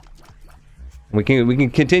 We can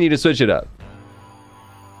continue to switch it up.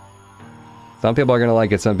 Some people are gonna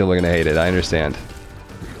like it, some people are gonna hate it. I understand.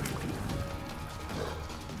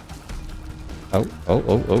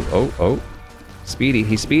 Oh. Speedy,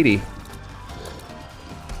 he's speedy.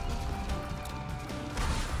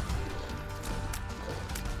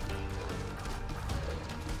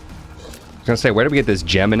 I was gonna say, where did we get this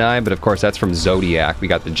Gemini? But of course, that's from Zodiac. We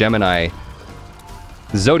got the Gemini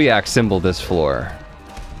Zodiac symbol this floor.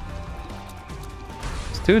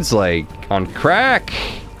 This dude's like on crack.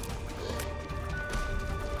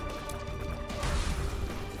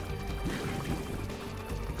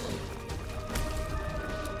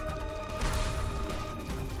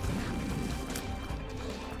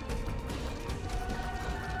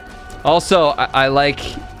 Also, I like...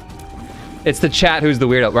 It's the chat who's the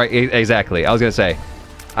weirdo, right? Exactly. I was gonna say,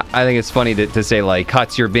 I think it's funny to say, like,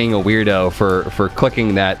 Cuts, you're being a weirdo for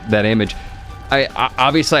clicking that image.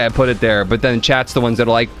 Obviously I put it there, but then chat's the ones that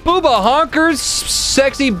are like, booba honkers,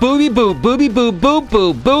 sexy booby boob, booby boob, boob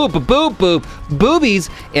boob, boob boob boob, boobies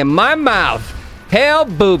in my mouth. Hell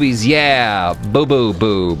boobies, yeah, boo boo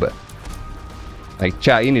boob. Like,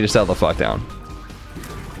 chat, you need to settle the fuck down.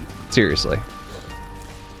 Seriously.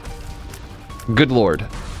 Good lord.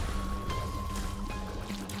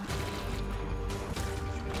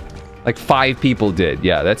 Like 5 people did.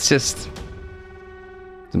 Yeah, that's just...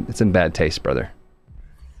 It's in bad taste, brother.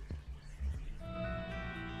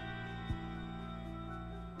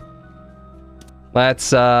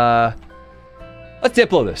 Let's Diplo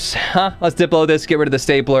this, huh? Let's Diplo this, get rid of the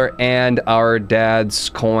stapler and our dad's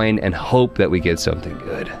coin and hope that we get something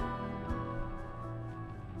good.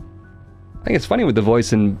 I think it's funny with the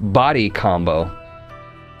voice and body combo.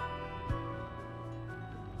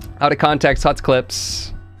 Out of context, Huts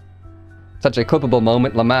clips. Such a clippable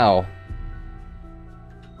moment, Lamau.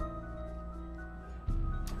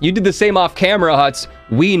 You did the same off camera, Huts.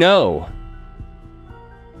 We know.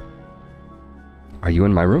 Are you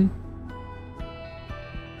in my room?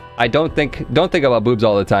 I don't think about boobs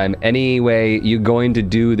all the time. Anyway, you going to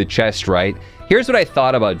do the chest right. Here's what I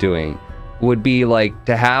thought about doing. Would be like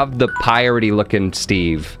to have the piratey looking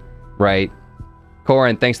Steve, right?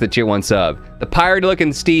 Corin, thanks for the tier 1 sub. The piratey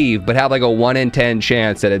looking Steve, but have like a 1 in 10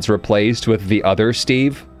 chance that it's replaced with the other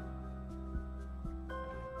Steve.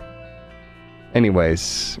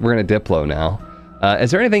 Anyways, we're gonna Diplo now.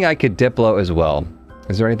 Is there anything I could Diplo as well?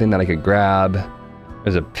 Is there anything that I could grab?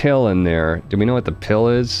 There's a pill in there. Do we know what the pill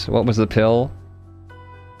is? What was the pill?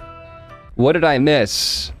 What did I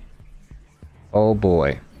miss? Oh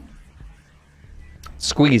boy.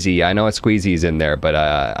 Squeezy. I know a Squeezy's in there, but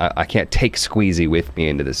I can't take Squeezy with me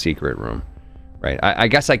into the secret room. Right. I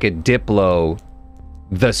guess I could Diplo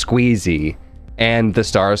the Squeezy and the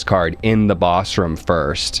stars card in the boss room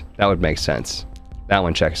first. That would make sense. That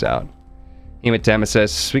one checks out.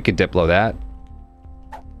 Hematemesis, we could Diplo that.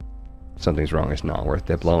 Something's wrong, it's not worth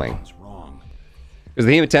Diploing. Because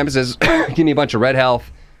the Hematemesis give me a bunch of red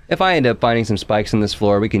health. If I end up finding some spikes on this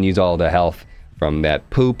floor, we can use all the health from that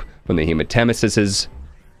poop, from the Hematemesises,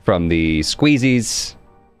 from the Squeezies,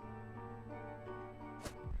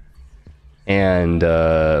 and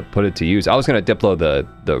put it to use. I was gonna Diplo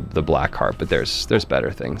the black heart, but there's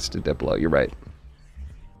better things to Diplo. You're right.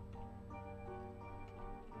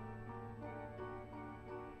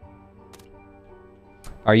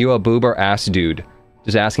 Are you a boob or ass dude?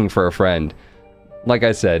 Just asking for a friend. Like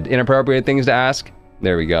I said, inappropriate things to ask.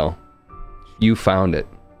 There we go. You found it.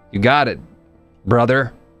 You got it,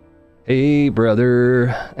 brother. Hey, brother.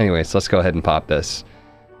 Anyways, let's go ahead and pop this.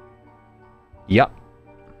 Yep.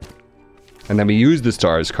 And then we use the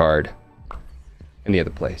stars card in the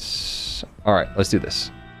other place. All right, let's do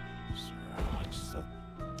this.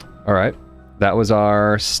 All right, that was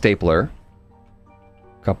our stapler.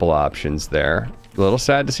 Couple options there. A little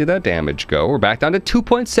sad to see that damage go. We're back down to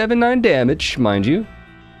 2.79 damage, mind you.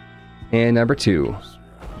 And number 2.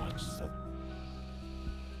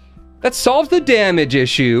 That solves the damage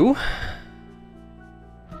issue.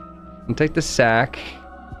 And take the sack.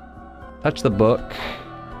 Touch the book.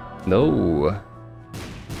 No.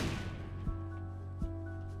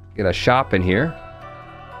 Get a shop in here.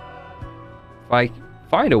 If I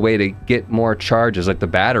find a way to get more charges, like the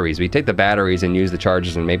batteries, we take the batteries and use the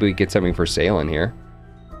charges, and maybe we get something for sale in here.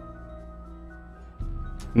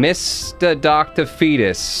 Mr. Dr.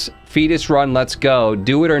 Fetus. Fetus run, let's go.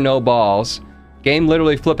 Do it or no balls. Game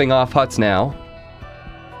literally flipping off Huts now.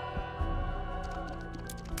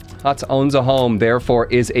 Huts owns a home, therefore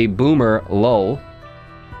is a boomer, lol.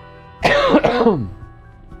 I'm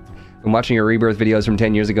watching your rebirth videos from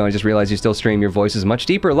 10 years ago and just realized you still stream. Your voice is much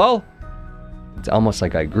deeper, lol. It's almost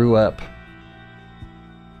like I grew up.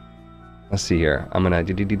 Let's see here. I'm gonna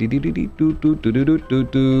should I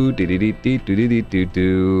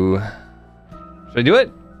do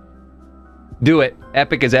it? Do it.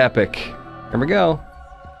 Epic is epic. Here we go.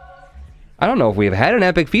 I don't know if we've had an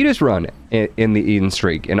epic fetus run in the Eden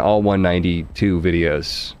streak in all 192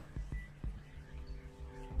 videos.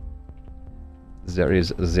 There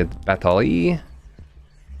is it battery.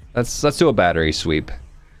 Let's do a battery sweep.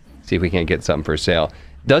 See if we can't get something for sale.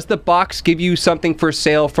 Does the box give you something for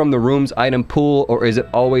sale from the room's item pool, or is it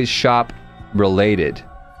always shop related?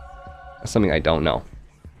 That's something I don't know.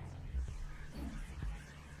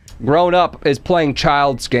 Grown Up is playing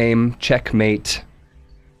Child's Game. Checkmate.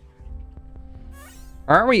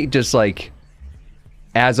 Aren't we just like,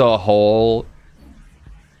 as a whole,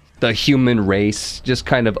 the human race just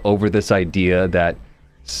kind of over this idea that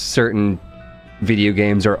certain video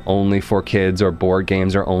games are only for kids or board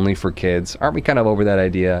games are only for kids? Aren't we kind of over that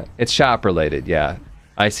idea? It's shop related, yeah.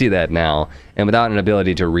 I see that now. And without an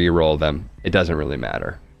ability to re-roll them, it doesn't really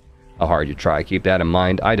matter how hard you try. Keep that in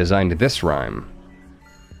mind. I designed this rhyme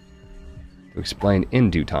to explain in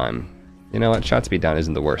due time. You know what? Shot speed down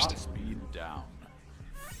isn't the worst.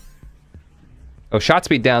 Oh, shot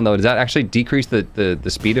speed down, though. Does that actually decrease the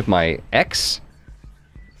speed of my X?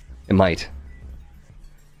 It might.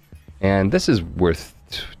 And this is worth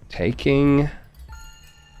taking.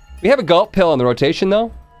 We have a gulp pill in the rotation,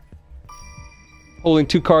 though. Holding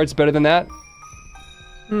 2 cards better than that.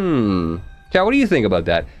 Chat, what do you think about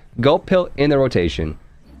that? Gulp pill in the rotation.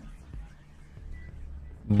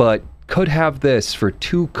 But could have this for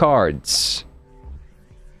 2 cards.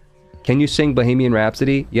 Can you sing Bohemian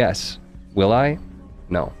Rhapsody? Yes. Will I?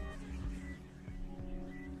 No.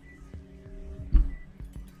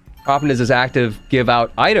 Often does this active give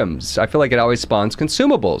out items? I feel like it always spawns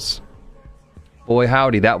consumables. Boy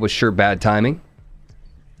howdy, that was sure bad timing.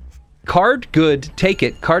 Card, good. Take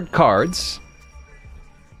it. Cards.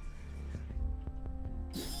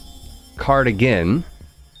 Card again.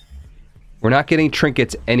 We're not getting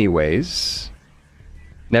trinkets anyways.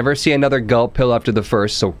 Never see another gulp pill after the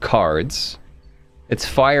first, so cards. It's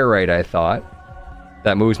fire right, I thought.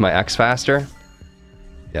 That moves my X faster.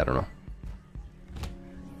 Yeah, I don't know.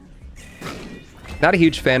 Not a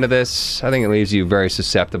huge fan of this. I think it leaves you very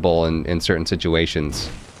susceptible in certain situations.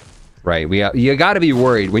 Right, you gotta be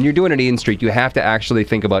worried. When you're doing an Eden streak, you have to actually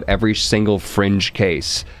think about every single fringe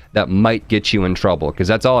case that might get you in trouble. Because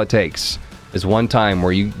that's all it takes. Is one time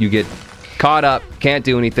where you get caught up, can't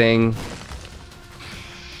do anything,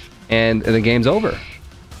 and the game's over.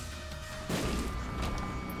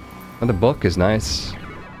 Oh, the book is nice.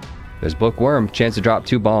 There's bookworm. Chance to drop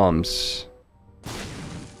 2 bombs.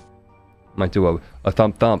 Might do a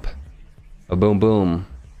thump thump. A boom boom.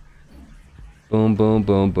 Boom boom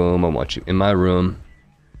boom boom. I want you in my room.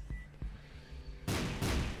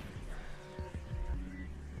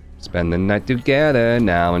 Spend the night together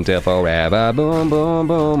now until forever. Boom boom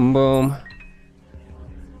boom boom.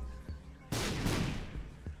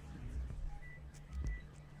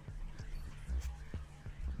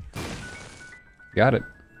 Got it.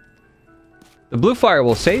 The blue fire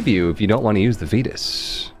will save you if you don't want to use the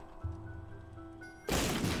Vetus.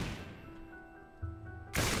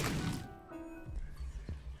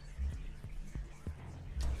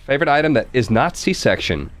 Favorite item that is not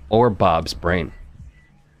C-section or Bob's brain.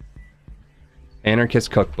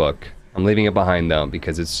 Anarchist cookbook. I'm leaving it behind though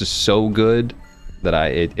because it's just so good that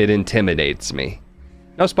it intimidates me.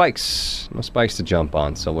 No spikes. No spikes to jump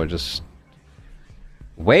on, so we'll just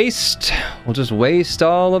waste. We'll just waste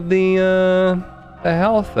all of the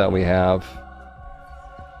health that we have.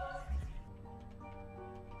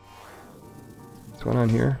 What's going on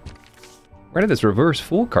here? Where did this reverse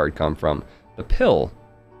fool card come from? The pill.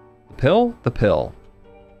 The pill? The pill.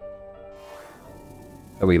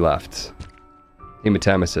 That we left.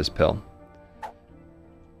 Hematemesis pill.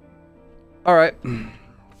 Alright.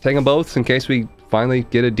 Take them both in case we finally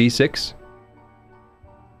get a D6.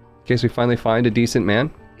 In case we finally find a decent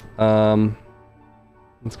man.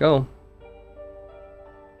 Let's go.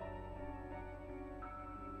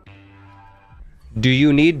 Do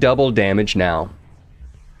you need double damage now?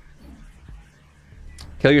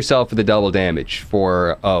 Kill yourself for the double damage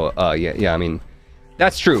for... yeah, I mean...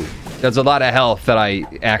 That's true. There's a lot of health that I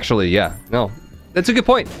actually... Yeah, no. That's a good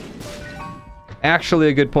point. Actually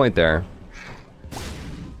a good point there.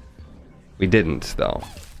 We didn't, though.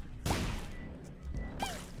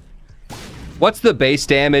 What's the base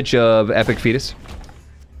damage of Epic Fetus?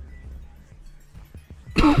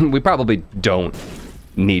 We probably don't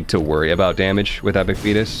need to worry about damage with Epic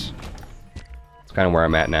Fetus. It's kind of where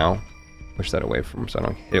I'm at now. Push that away from so I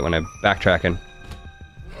don't hit it when I'm backtracking.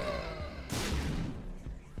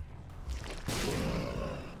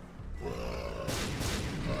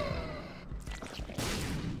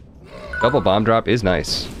 Double bomb drop is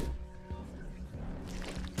nice.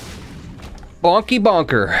 Bonky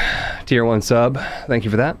Bonker. Tier 1 sub. Thank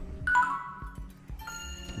you for that.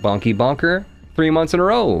 Bonky Bonker. 3 months in a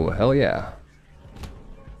row. Hell yeah.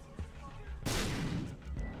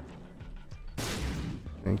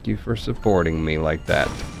 Thank you for supporting me like that.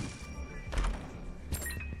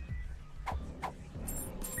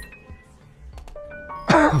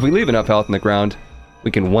 If we leave enough health in the ground,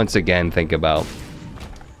 we can once again think about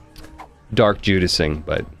Dark Judasing,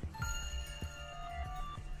 but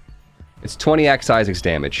it's 20x Isaac's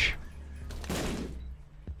damage.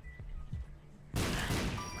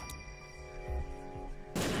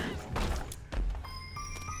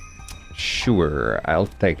 Sure, I'll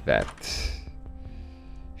take that.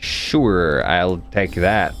 Sure, I'll take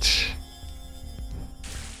that.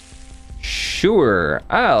 Sure,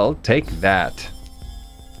 I'll take that.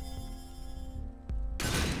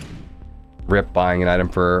 Rip buying an item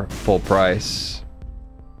for full price.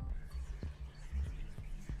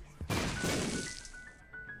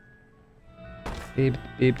 Beep,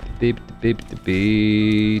 beep, beep, beep, beep,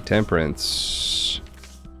 beep. Temperance.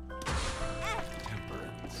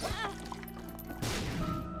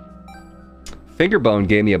 Fingerbone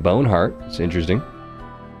gave me a bone heart. It's interesting.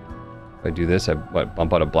 If I do this, I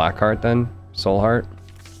bump out a black heart then? Soul heart.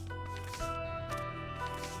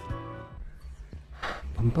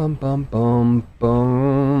 Bum bum bum bum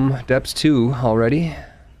bum. Depths 2 already.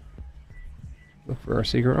 Look for our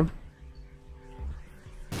secret room.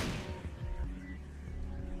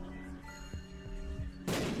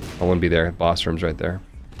 I wouldn't be there. Boss room's right there.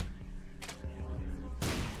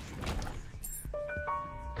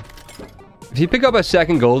 If you pick up a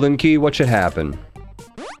second golden key, what should happen?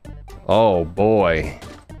 Oh boy.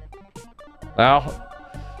 Well,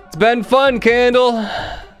 it's been fun, Candle.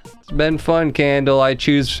 It's been fun, Candle. I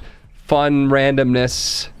choose fun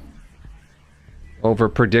randomness over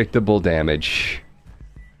predictable damage.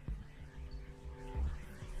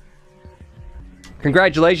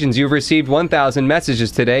 Congratulations, you've received 1,000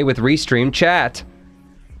 messages today with Restream Chat.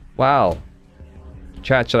 Wow.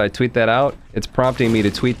 Chat, should I tweet that out? It's prompting me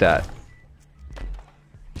to tweet that.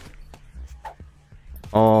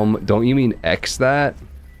 Don't you mean X that?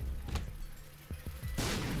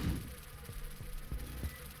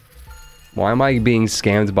 Why am I being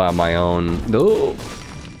scammed by my own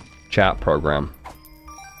chat program?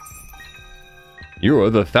 You're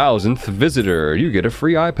the 1,000th visitor. You get a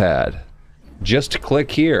free iPad. Just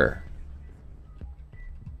click here.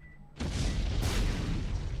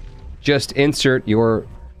 Just insert your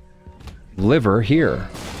liver here.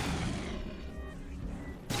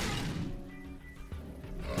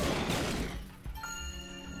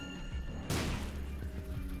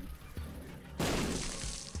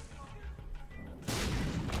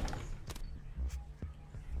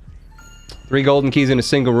 Three golden keys in a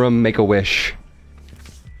single room, make a wish.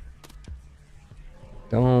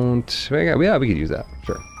 Don't... Yeah, we could use that.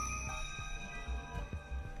 Sure.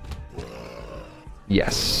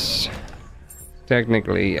 Yes.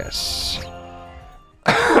 Technically, yes.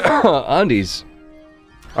 Undies.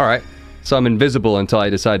 Alright. So I'm invisible until I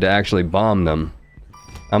decide to actually bomb them.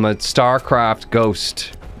 I'm a StarCraft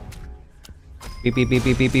ghost. Beep, beep, beep,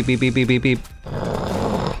 beep, beep, beep, beep, beep, beep, beep, beep.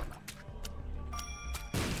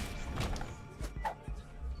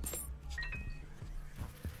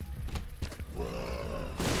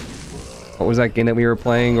 What was that game that we were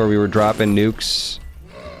playing where we were dropping nukes?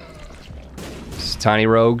 Tiny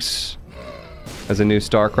Rogues as a new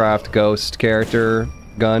StarCraft ghost character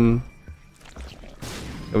gun.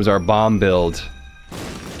 It was our bomb build.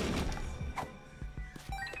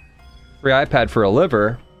 Free iPad for a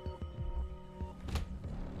liver.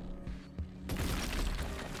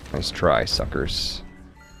 Nice try, suckers.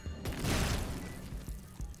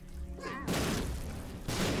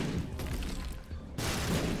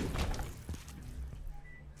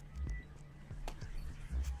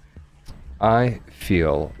 I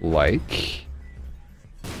feel like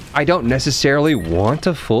I don't necessarily want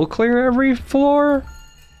to full clear every floor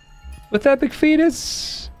with Epic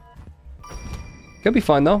Fetus. Could be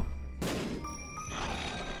fun though.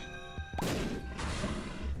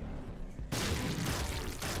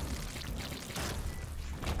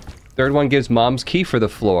 Third one gives mom's key for the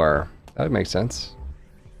floor. That would make sense.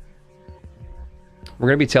 We're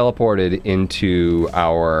gonna be teleported into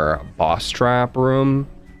our boss trap room.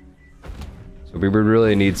 So we would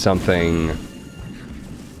really need something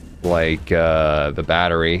like the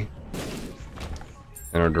battery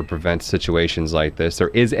in order to prevent situations like this. There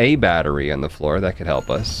is a battery on the floor that could help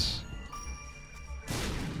us.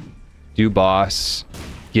 Do boss,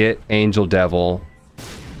 get Angel Devil.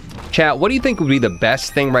 Chat, what do you think would be the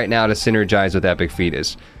best thing right now to synergize with Epic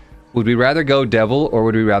Fetus? Would we rather go Devil or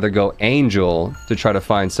would we rather go Angel to try to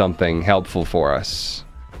find something helpful for us?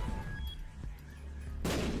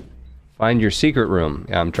 Find your secret room.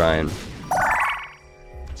 Yeah, I'm trying.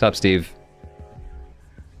 What's up, Steve?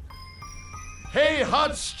 Hey,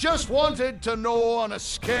 Huts, just wanted to know on a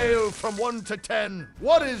scale from 1 to 10,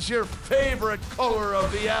 what is your favorite color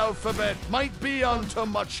of the alphabet? Might be onto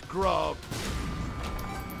much grog.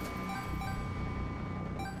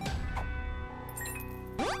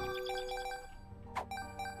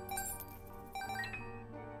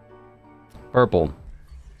 Purple.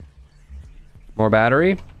 More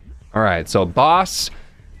battery? Alright, so boss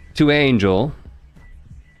to Angel.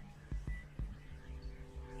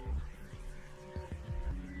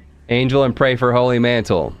 Angel and pray for holy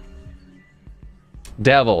mantle.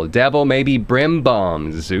 Devil. Devil, maybe brim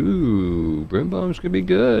bombs. Ooh, brim bombs could be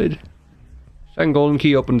good. Second golden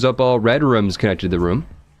key opens up all red rooms connected to the room.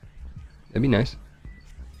 That'd be nice.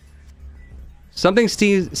 Something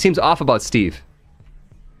seems off about Steve.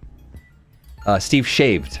 Steve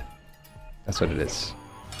shaved. That's what it is.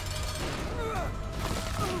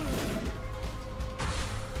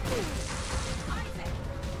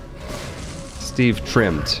 Steve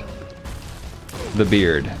trimmed the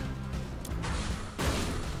beard.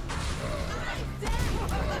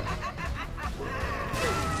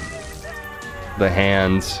 The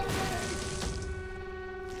hands.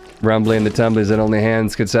 Rumbling the tumblies that only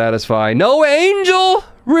hands could satisfy. No angel?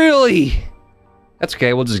 Really? That's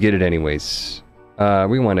okay, we'll just get it anyways.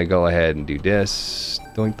 We want to go ahead and do this.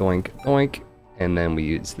 Doink, doink, doink. And then we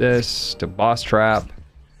use this to boss trap.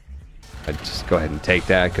 I'd just go ahead and take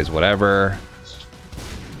that, because whatever.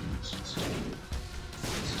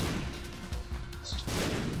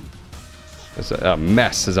 There's a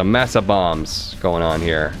mess. There's a mess of bombs going on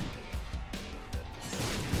here.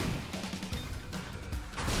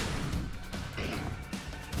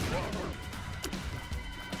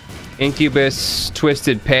 Incubus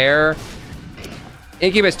Twisted Pair.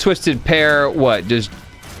 Incubus Twisted Pair, what? Just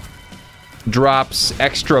drops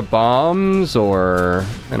extra bombs, or...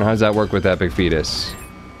 And how does that work with Epic Fetus?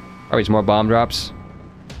 Oh, it's more bomb drops?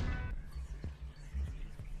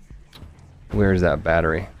 Where is that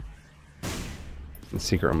battery? The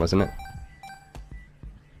secret room, wasn't it?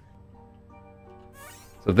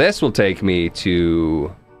 So this will take me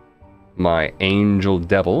to my Angel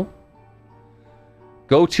Devil.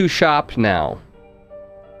 Go to shop now.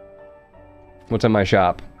 What's on my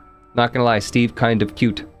shop? Not gonna lie, Steve, kind of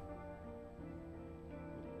cute.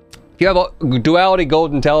 If you have a Duality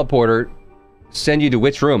Golden Teleporter, send you to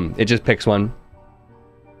which room? It just picks one.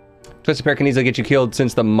 Twisted Pair can easily get you killed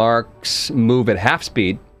since the marks move at half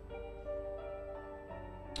speed.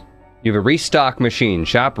 You have a restock machine.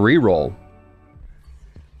 Shop reroll.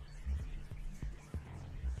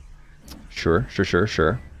 Sure.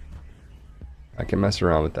 I can mess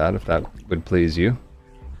around with that if that would please you.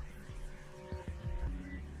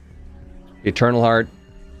 Eternal Heart.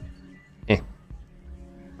 I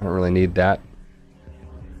don't really need that.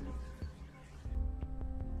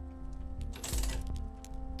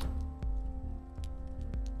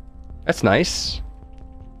 That's nice.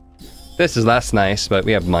 This is less nice, but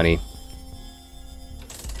we have money.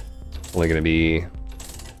 Only gonna be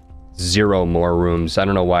 0 more rooms. I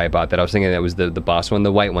don't know why I bought that. I was thinking that was the boss one.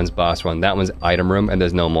 The white one's boss one. That one's item room, and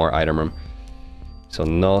there's no more item room. So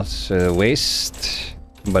no waste,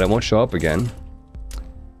 but it won't show up again.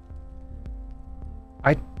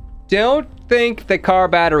 I don't think the car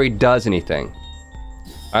battery does anything.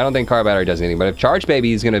 I don't think car battery does anything, but if Charge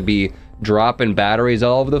Baby is gonna be dropping batteries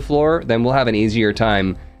all over the floor, then we'll have an easier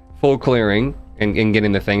time full clearing and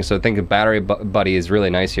getting the thing. So I think the battery buddy is really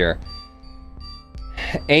nice here.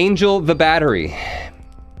 Angel the battery.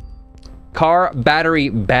 Car battery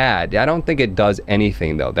bad. I don't think it does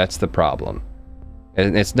anything though. That's the problem.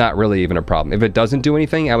 And it's not really even a problem. If it doesn't do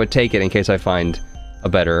anything, I would take it in case I find a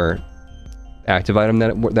better active item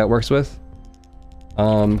that works with.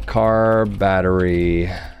 Car battery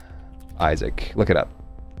Isaac. Look it up.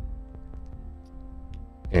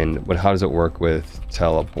 And how does it work with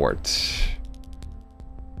teleport?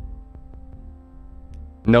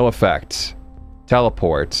 No effect.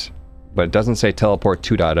 Teleport, but it doesn't say teleport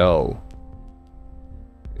 2.0.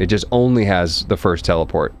 It just only has the first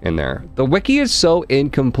teleport in there. The wiki is so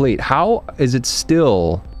incomplete. How is it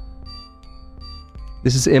still?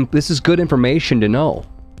 This is good information to know.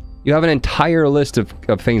 You have an entire list of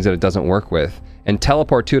things that it doesn't work with, and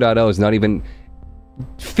teleport 2.0 is not even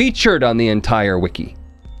featured on the entire wiki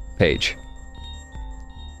page.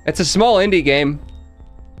 It's a small indie game.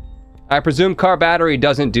 I presume car battery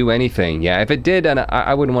doesn't do anything. Yeah, if it did, and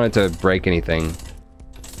I wouldn't want it to break anything.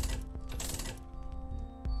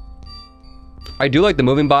 I do like the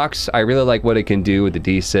moving box. I really like what it can do with the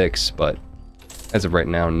D6, but as of right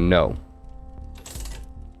now, no.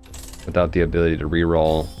 Without the ability to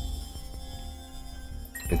reroll,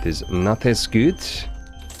 it is not as good.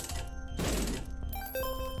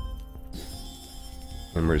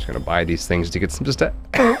 And we're just gonna buy these things to get some just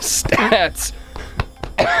stats.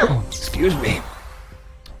 Excuse me.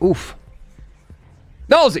 Oof.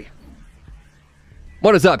 Nosy!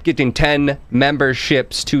 What is up? Getting 10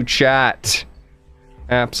 memberships to chat.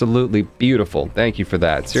 Absolutely beautiful. Thank you for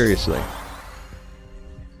that. Seriously.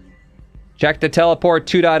 Check the Teleport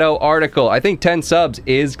 2.0 article. I think 10 subs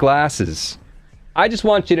is glasses. I just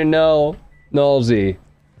want you to know, Nosy,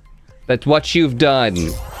 that what you've done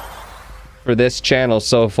for this channel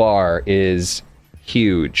so far is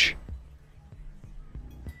huge.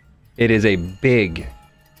 It is a big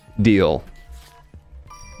deal.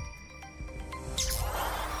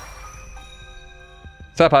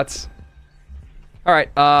 What's up, Huts? All right,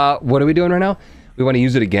 what are we doing right now? We want to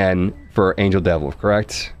use it again for Angel Devil,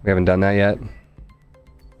 correct? We haven't done that yet.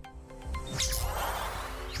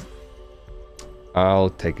 I'll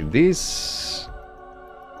take this.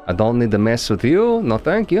 I don't need to mess with you. No,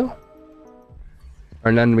 thank you.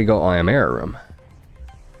 And then we go I am error room.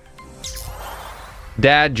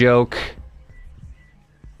 Dad joke.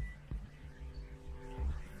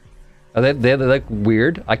 Oh, they look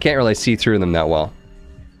weird. I can't really see through them that well.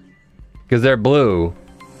 Because they're blue.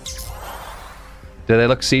 Do they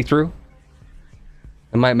look see-through?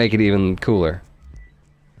 It might make it even cooler.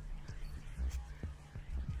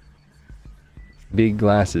 Big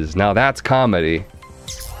glasses. Now that's comedy.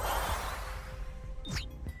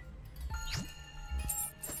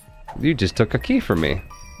 You just took a key from me.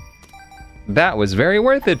 That was very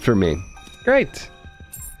worth it for me. Great.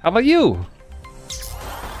 How about you?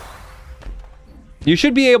 You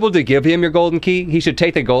should be able to give him your golden key. He should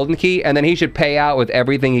take the golden key, and then he should pay out with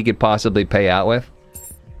everything he could possibly pay out with.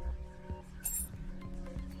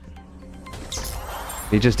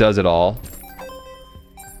 He just does it all.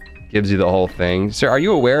 Gives you the whole thing. Sir, are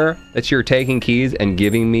you aware that you're taking keys and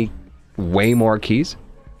giving me way more keys?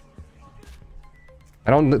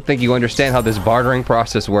 I don't think you understand how this bartering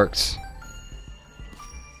process works.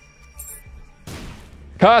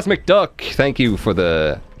 Cosmic Duck, thank you for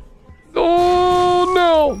the... Oh,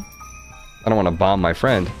 no! I don't want to bomb my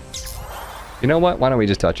friend. You know what? Why don't we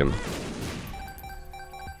just touch him?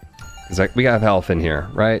 It's like, we have health in here,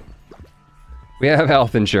 right? We have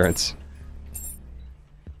health insurance.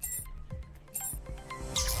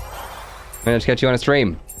 Managed to catch you on a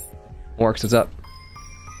stream. Orcs, what's up?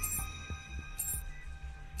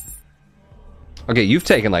 Okay, you've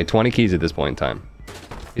taken like 20 keys at this point in time.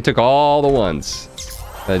 You took all the ones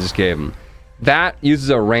that I just gave him. That uses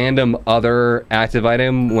a random other active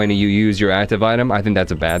item when you use your active item. I think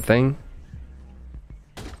that's a bad thing.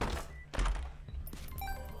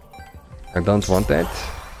 I don't want that.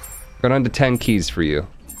 Go down to 10 keys for you.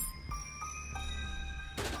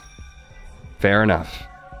 Fair enough.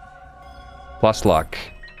 Plus luck.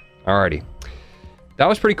 Alrighty. That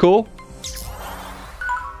was pretty cool.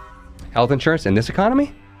 Health insurance in this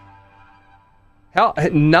economy?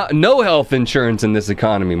 No health insurance in this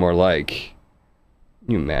economy, more like.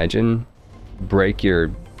 Can you imagine? Break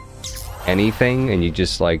your anything and you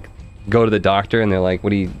just like go to the doctor and they're like, what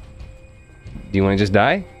do you want to just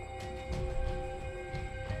die?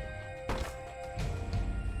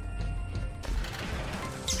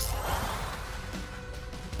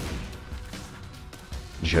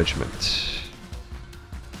 Judgment.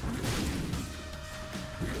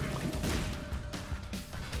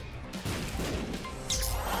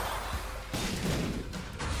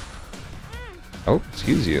 Oh,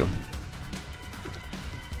 excuse you.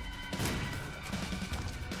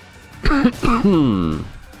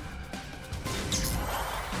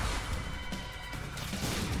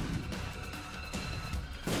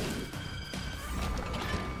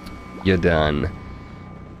 You're done.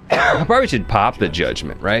 I probably should pop the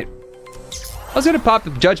judgment, right? I was gonna pop the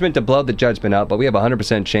judgment to blow the judgment up, but we have a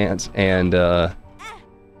 100% chance, and I'd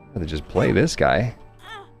rather just play this guy.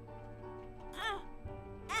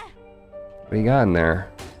 What do you got in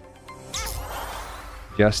there?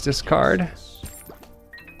 Justice card?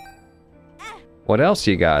 What else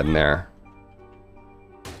you got in there?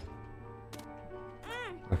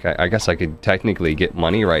 Okay, I guess I could technically get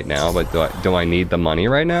money right now, but do I need the money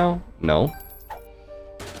right now? No.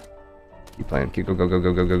 Keep playing. Keep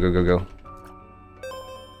go.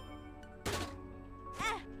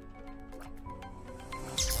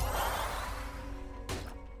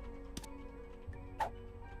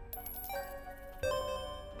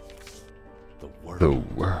 The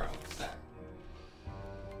world.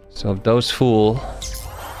 So if those fool...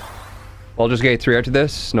 Baldur's Gate 3 after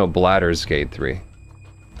this? No, Bladder's Gate 3.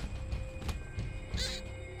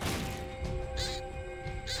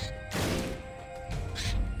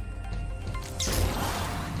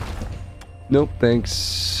 Nope,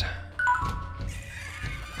 thanks.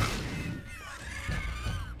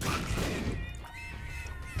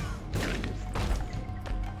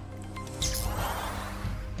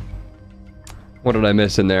 What did I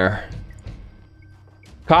miss in there?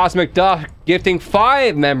 Cosmic Duck gifting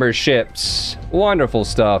 5 memberships. Wonderful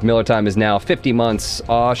stuff. Miller time is now 50 months.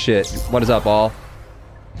 Aw, shit. What is up, all?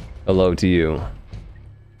 Hello to you.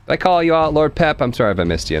 Did I call you out, Lord Pep? I'm sorry if I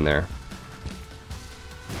missed you in there.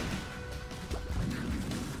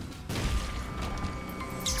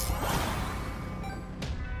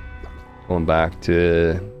 Going back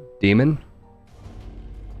to Demon.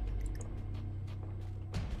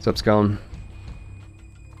 What's up, Scone?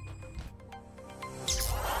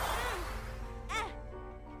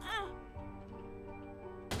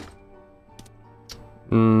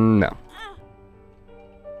 No.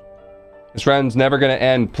 This round's never gonna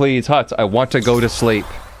end. Please, Huts, I want to go to sleep.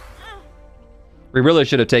 We really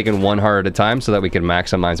should have taken one heart at a time so that we can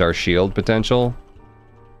maximize our shield potential.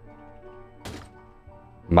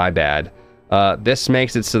 My bad. This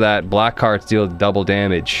makes it so that black hearts deal double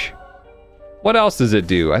damage. What else does it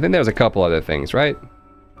do? I think there's a couple other things, right?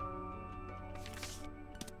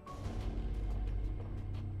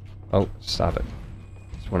 Oh, stop it.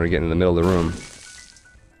 Just wanted to get in the middle of the room.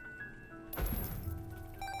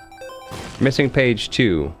 Missing page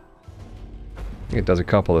 2. I think it does a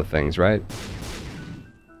couple of things, right?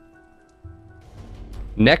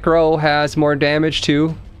 Necro has more damage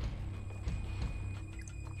too.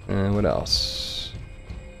 And what else?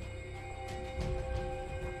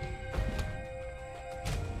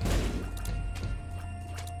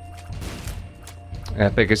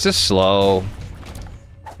 Epic, it's just slow.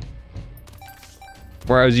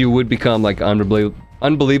 Whereas you would become like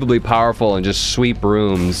unbelievably powerful and just sweep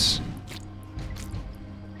rooms.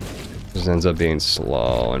 Just ends up being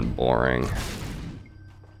slow and boring.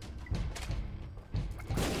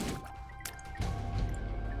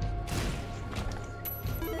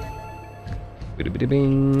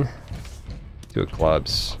 Bing. Do it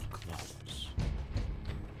clubs.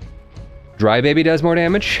 Dry Baby does more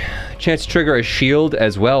damage. Chance to trigger a shield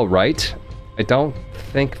as well, right? I don't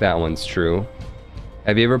think that one's true.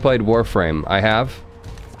 Have you ever played Warframe? I have.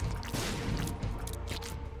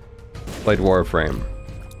 Played Warframe.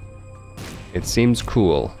 It seems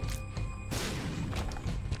cool.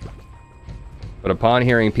 But upon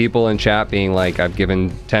hearing people in chat being like, I've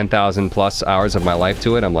given 10,000 plus hours of my life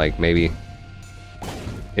to it, I'm like, maybe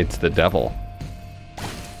it's the devil.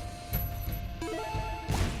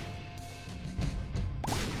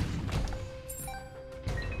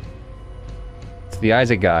 It's the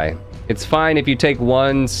Isaac guy. It's fine if you take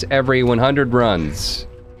once every 100 runs.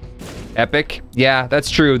 Epic? Yeah, that's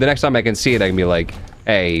true. The next time I can see it, I can be like,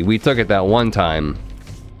 hey, we took it that one time.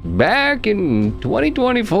 Back in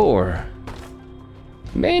 2024.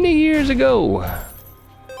 Many years ago.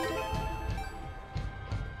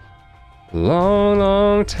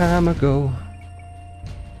 Long time ago.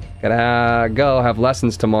 Gotta go have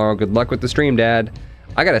lessons tomorrow. Good luck with the stream, Dad.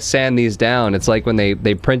 I gotta sand these down. It's like when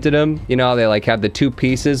they printed them, you know, they like have the two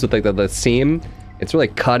pieces with like the seam. It's really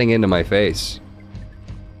cutting into my face.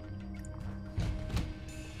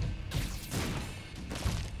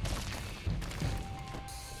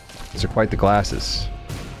 These are quite the glasses.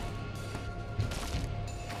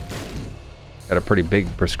 Got a pretty big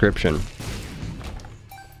prescription.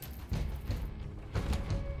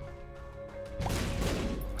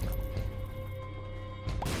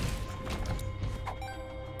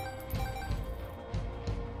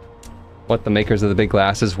 What, the makers of the big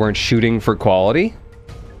glasses weren't shooting for quality?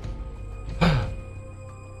 This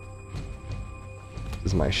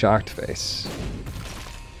is my shocked face.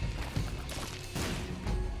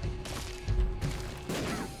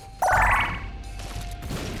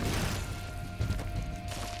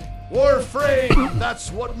 Warframe,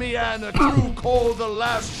 that's what me and the crew call the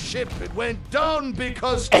last ship. It went down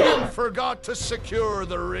because Tim forgot to secure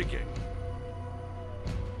the rigging.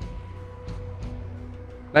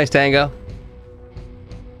 Nice tango.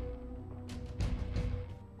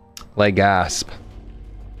 Leg gasp.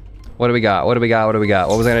 What do we got? What do we got? What do we got?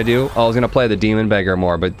 What was I gonna do? Oh, I was gonna play the Demon Beggar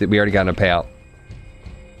more, but we already got a payout.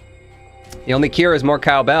 The only cure is more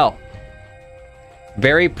cowbell.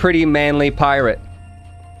 Very pretty, manly pirate.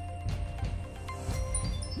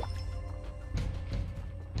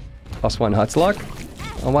 +1 Huts luck?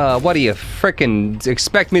 Oh, well, what do you frickin'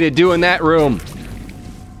 expect me to do in that room?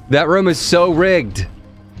 That room is so rigged.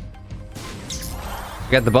 I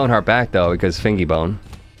got the bone heart back though, because Fingy bone.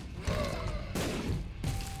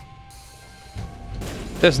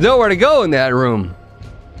 There's nowhere to go in that room.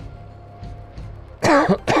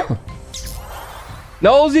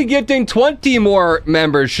 Nosy gifting 20 more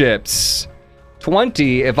memberships.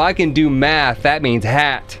 20, if I can do math, that means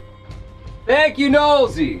hat. Thank you,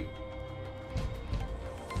 Nosy.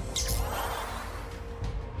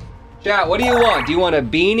 Chat, what do you want? Do you want a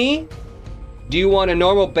beanie? Do you want a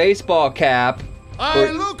normal baseball cap?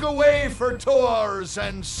 I look away for 2 hours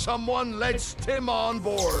and someone lets Tim on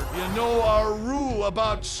board. You know our rule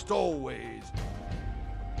about stowaways.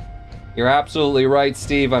 You're absolutely right,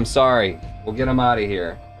 Steve. I'm sorry. We'll get him out of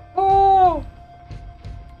here. Oh!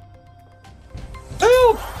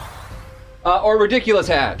 Help! Or ridiculous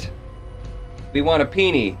hat. We want a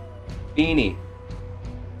peenie. Beanie.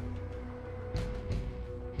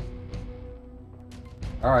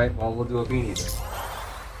 Alright, well, we'll do a beanie then.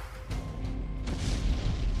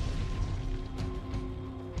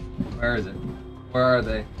 Where is it? Where are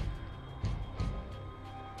they?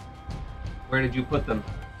 Where did you put them?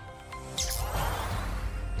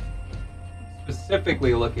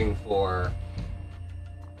 Specifically looking for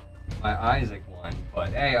my Isaac one, but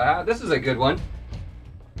hey, this is a good one.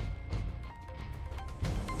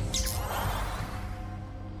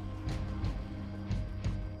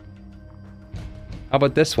 How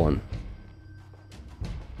about this one?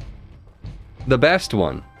 The best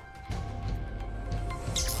one.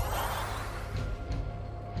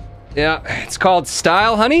 Yeah, it's called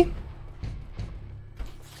Style, honey.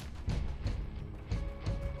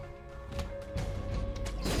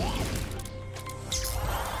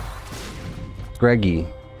 Greggy.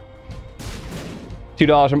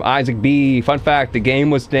 $2 from Isaac B. Fun fact, the game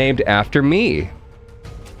was named after me.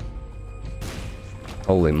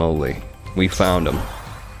 Holy moly. We found him.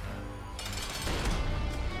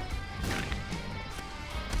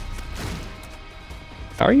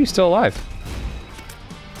 How are you still alive?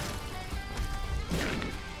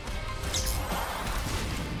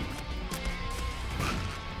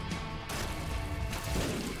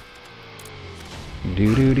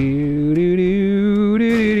 Do do do do do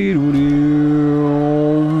do do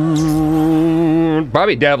do.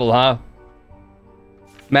 Probably devil, huh?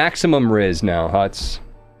 Maximum Riz now, Huts.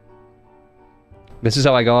 This is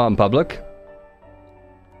how I go out in public.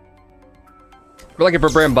 We're looking for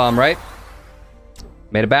Brim Bomb, right?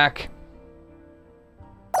 Made it back.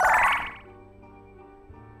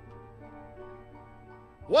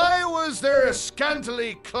 Why was there a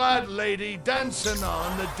scantily clad lady dancing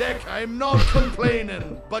on the deck? I'm not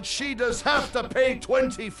complaining, but she does have to pay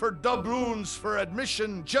 20 for doubloons for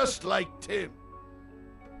admission, just like Tim.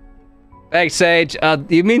 Thanks, Sage.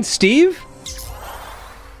 You mean Steve?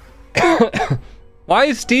 Why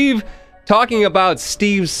is Steve talking about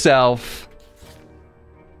Steve's self?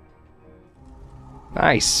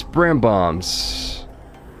 Nice. Brim Bombs.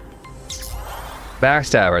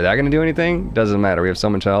 Backstabber. That gonna do anything? Doesn't matter. We have so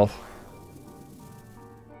much health.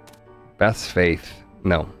 Beth's Faith.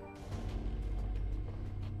 No.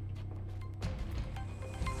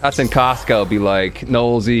 That's in Costco. Be like,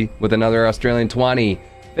 Knowlesy with another Australian 20.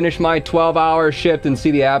 Finish my 12-hour shift and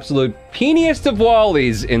see the absolute peeniest of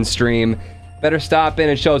Wallies in stream. Better stop in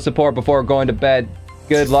and show support before going to bed.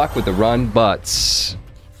 Good luck with the run, butts.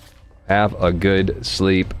 Have a good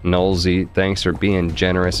sleep, Knowlesy. Thanks for being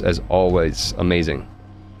generous as always. Amazing.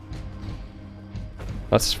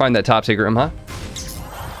 Let's find that top secret room,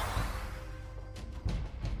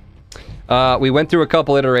 huh? We went through a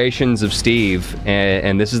couple iterations of Steve,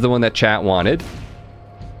 and this is the one that chat wanted.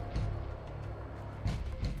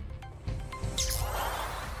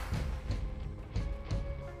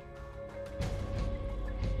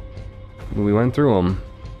 We went through them.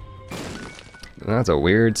 That's a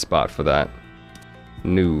weird spot for that.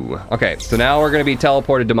 No. Okay, so now we're going to be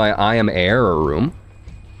teleported to my I Am Error room.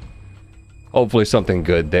 Hopefully something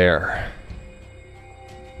good there.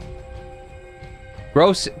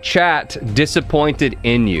 Gross chat disappointed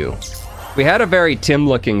in you. We had a very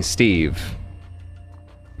Tim-looking Steve.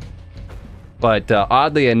 But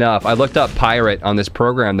oddly enough, I looked up Pirate on this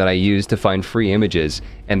program that I use to find free images,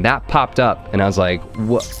 and that popped up, and I was like,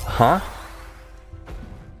 what? Huh?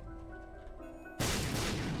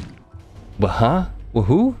 Huh?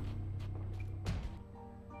 Woohoo?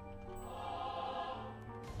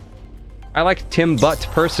 I like Tim Butt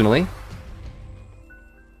personally.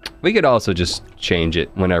 We could also just change it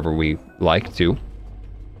whenever we like to.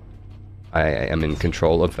 I am in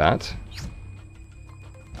control of that.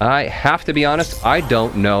 I have to be honest, I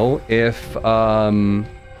don't know if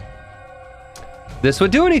this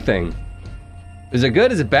would do anything. Is it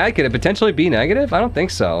good? Is it bad? Could it potentially be negative? I don't think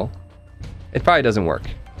so. It probably doesn't work.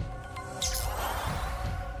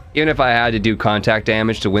 Even if I had to do contact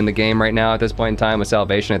damage to win the game right now at this point in time with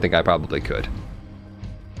Salvation, I think I probably could.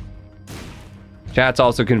 Chat's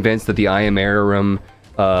also convinced that the I Am Error Room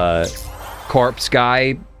corpse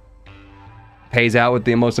guy pays out with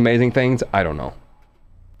the most amazing things. I don't know.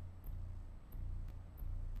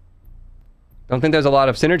 Don't think there's a lot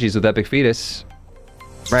of synergies with Epic Fetus.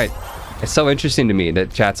 Right. It's so interesting to me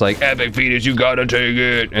that chat's like, Epic Fetus, you gotta take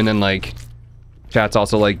it. And then like, chat's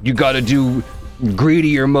also like, you gotta do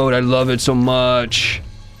greedier mode, I love it so much.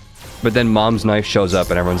 But then Mom's Knife shows up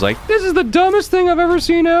and everyone's like, this is the dumbest thing I've ever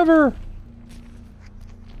seen ever.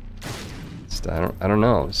 I don't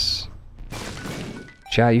know.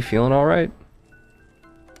 Chat, you feeling all right?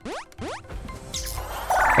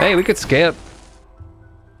 Hey, we could skip.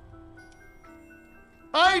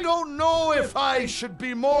 don't know if I should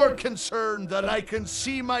be more concerned that I can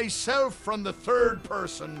see myself from the third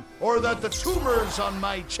person, or that the tumors on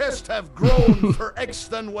my chest have grown for X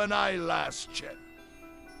than when I last checked.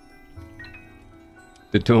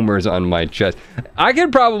 The tumors on my chest. I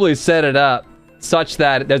could probably set it up such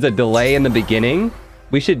that there's a delay in the beginning.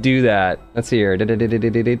 We should do that. Let's see here.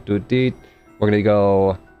 We're gonna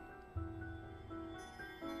go...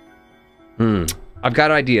 I've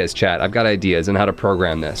got ideas, chat. I've got ideas on how to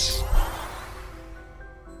program this.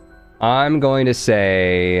 I'm going to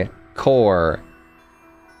say core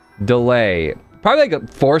delay. Probably like a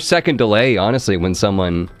 4-second delay, honestly, when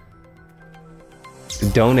someone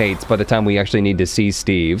donates by the time we actually need to see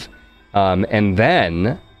Steve. And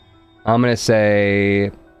then I'm gonna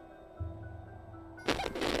say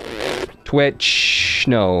Twitch,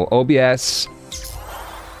 no, OBS,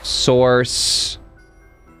 source,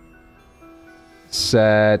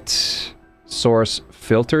 set, source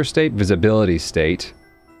filter state, visibility state,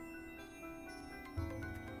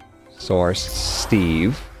 source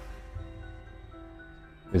Steve.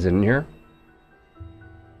 Is it in here?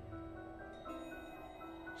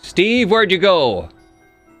 Steve, where'd you go?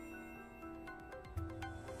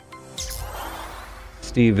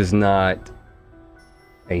 Steve is not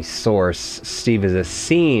a source. Steve is a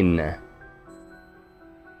scene.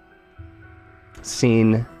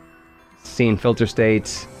 Scene filter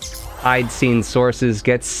states. Hide scene sources.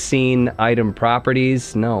 Get scene item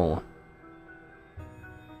properties. No.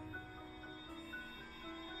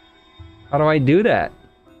 How do I do that?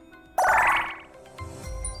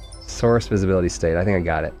 Source visibility state. I think I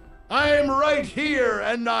got it. I'm right here,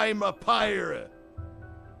 and I'm a pirate.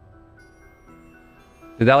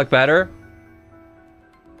 Did that look better?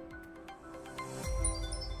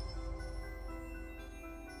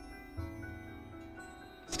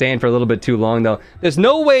 Staying for a little bit too long, though. There's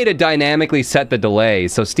no way to dynamically set the delay,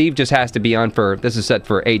 so Steve just has to be on for... This is set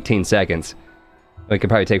for 18 seconds. We could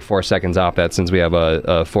probably take 4 seconds off that since we have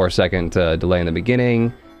a 4-second delay in the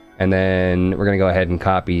beginning. And then we're going to go ahead and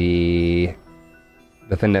copy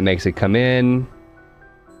the thing that makes it come in.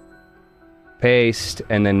 Paste,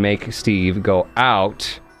 and then make Steve go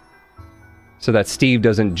out. So that Steve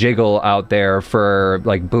doesn't jiggle out there for,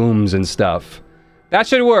 like, booms and stuff. That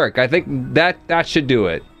should work. I think that should do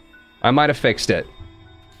it. I might have fixed it.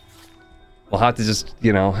 We'll have to just,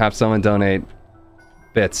 you know, have someone donate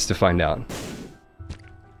bits to find out.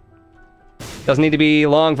 Doesn't need to be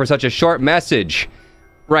long for such a short message.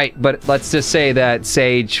 Right, but let's just say that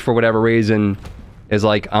Sage, for whatever reason, is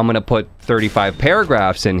like, I'm gonna put 35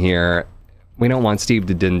 paragraphs in here. We don't want Steve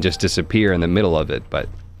to didn't just disappear in the middle of it, but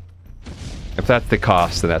if that's the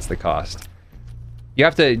cost, then that's the cost. You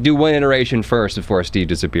have to do one iteration first before Steve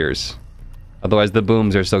disappears. Otherwise, the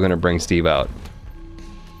booms are still gonna bring Steve out.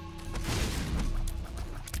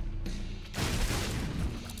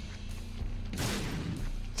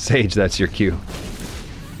 Sage, that's your cue.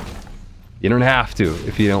 You don't have to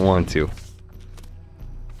if you don't want to.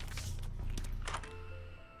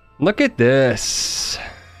 Look at this.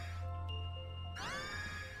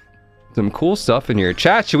 Some cool stuff in here.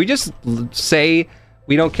 Chat, should we just say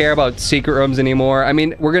we don't care about secret rooms anymore? I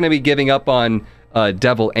mean, we're going to be giving up on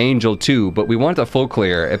Devil Angel too, but we want the full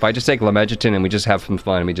clear. If I just take Lemegeton and we just have some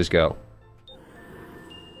fun and we just go.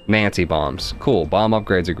 Nancy bombs. Cool. Bomb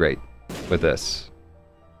upgrades are great with this.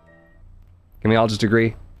 Can we all just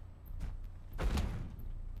agree?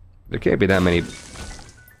 There can't be that many...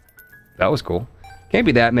 That was cool. Can't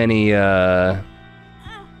be that many,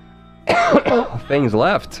 things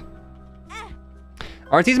left.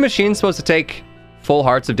 Aren't these machines supposed to take full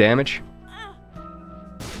hearts of damage?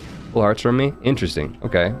 Full hearts from me? Interesting.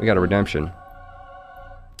 Okay, we got a redemption.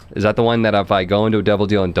 Is that the one that if I go into a devil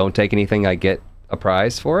deal and don't take anything, I get a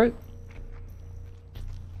prize for it?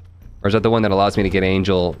 Or is that the one that allows me to get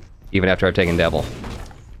Angel even after I've taken Devil?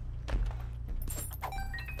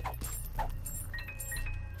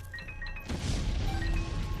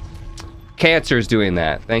 Cancer's doing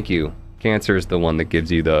that. Thank you. Cancer's the one that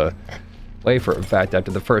gives you the wafer effect after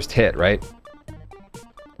the first hit, right?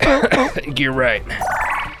 I think you're right.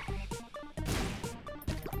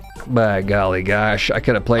 By golly gosh, I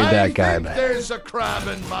could have played that guy back. There's a crab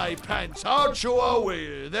in my pants. Out you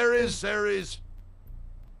away. There is.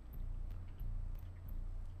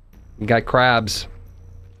 You got crabs.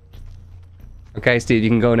 Okay, Steve, you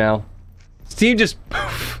can go now. Steve just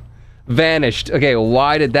vanished. Okay,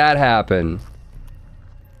 why did that happen?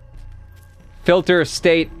 Filter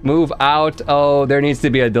state, move out. Oh, there needs to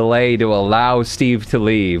be a delay to allow Steve to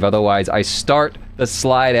leave. Otherwise, I start the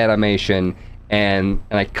slide animation and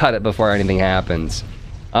I cut it before anything happens.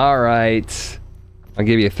 All right. I'll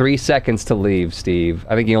give you 3 seconds to leave, Steve.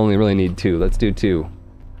 I think you only really need 2. Let's do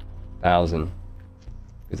 2,000.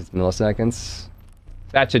 Because it's milliseconds.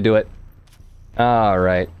 That should do it.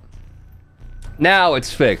 Alright. Now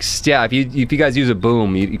it's fixed. Yeah, if you guys use a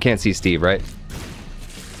boom, you can't see Steve, right?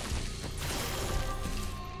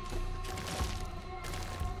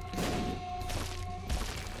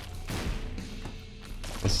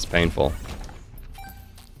 This is painful.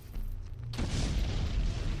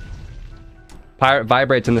 Pirate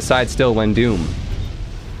vibrates on the side still when doom.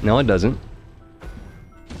 No, it doesn't.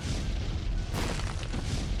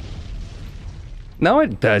 No,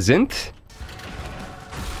 it doesn't.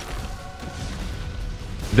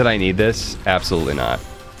 Did I need this? Absolutely not.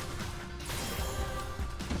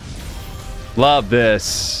 Love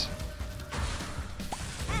this.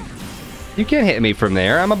 You can't hit me from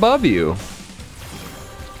there. I'm above you.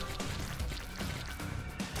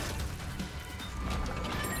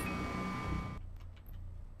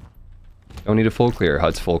 Don't need a full clear.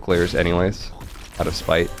 HUD's full clears anyways. Out of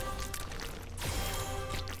spite.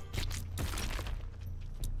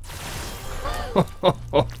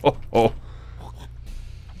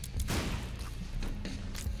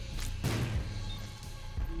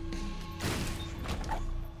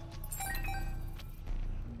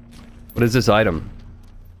 What is this item?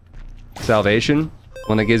 Salvation?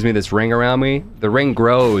 One that gives me this ring around me? The ring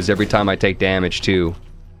grows every time I take damage too.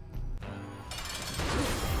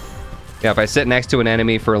 Yeah, if I sit next to an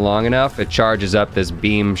enemy for long enough, it charges up this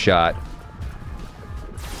beam shot.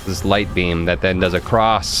 This light beam that then does a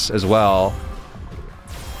cross as well.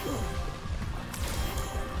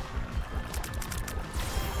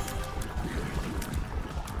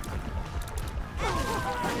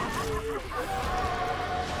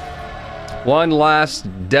 One last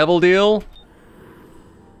devil deal.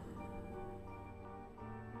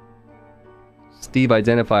 Steve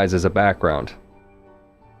identifies as a background.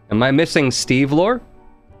 Am I missing Steve lore?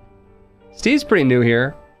 Steve's pretty new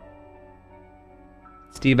here.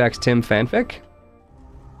 Steve X Tim fanfic?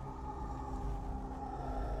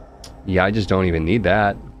 Yeah, I just don't even need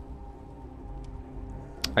that.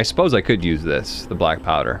 I suppose I could use this, the black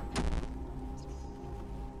powder.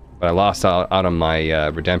 But I lost out on my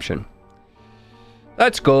redemption.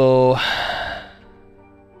 Let's go.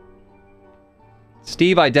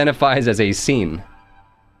 Steve identifies as a scene.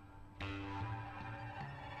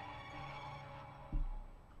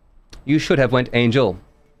 You should have went Angel.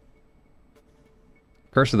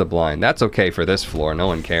 Curse of the Blind. That's okay for this floor. No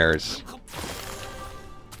one cares.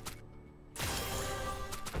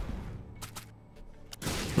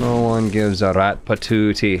 No one gives a rat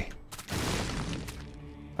patootie.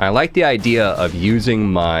 I like the idea of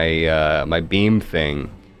using my my beam thing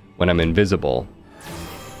when I'm invisible.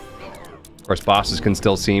 Of course, bosses can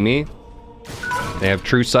still see me. They have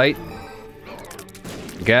true sight.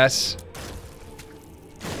 I guess.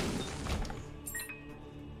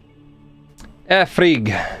 Frig,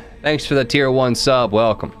 thanks for the tier 1 sub.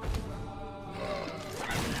 Welcome.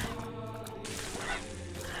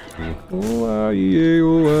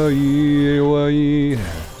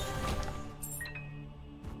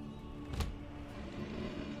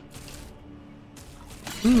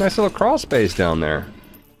 Nice little crawl space down there.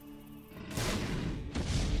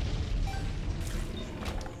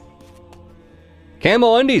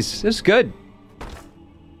 Camo undies. This is good.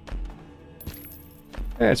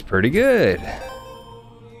 That's pretty good.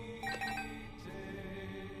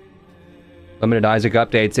 Limited Isaac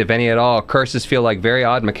updates, if any at all. Curses feel like very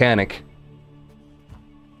odd mechanic.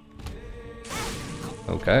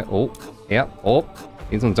 Okay. Oh. Yeah. Oh.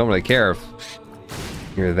 These ones don't really care if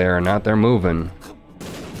you're there or not. They're moving.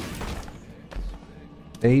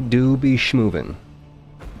 They do be schmovin'.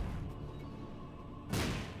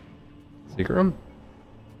 Secret room?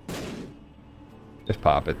 Just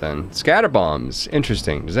pop it then. Scatter bombs.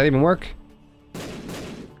 Interesting. Does that even work?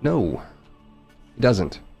 No. It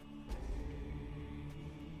doesn't.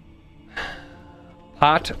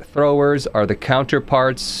 Pot throwers are the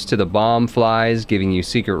counterparts to the bomb flies, giving you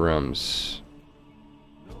secret rooms.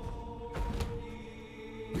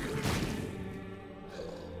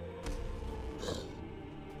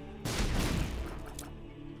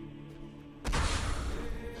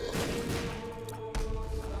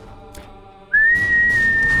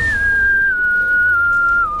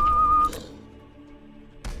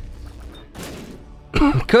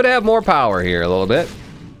 Could have more power here a little bit.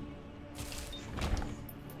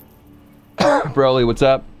 Broly, what's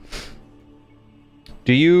up?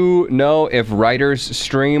 Do you know if writers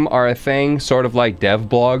stream are a thing, sort of like dev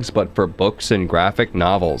blogs, but for books and graphic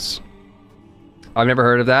novels? I've never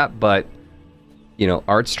heard of that, but, you know,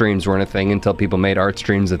 art streams weren't a thing until people made art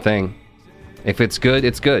streams a thing. If it's good,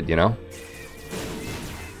 it's good, you know?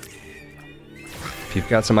 If you've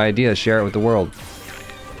got some ideas, share it with the world.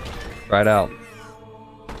 Try it out.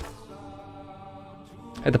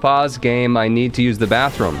 At the pause game, I need to use the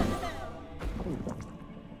bathroom.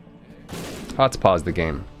 Let's pause the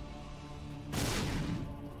game.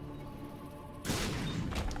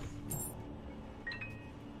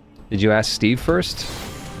 Did you ask Steve first?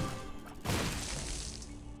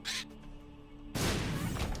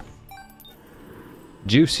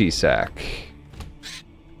 Juicy sack.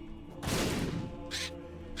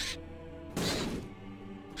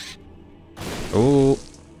 Oh,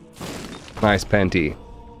 nice Penty.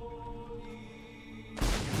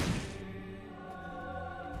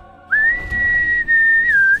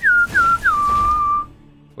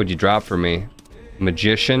 What'd you drop for me?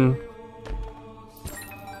 Magician?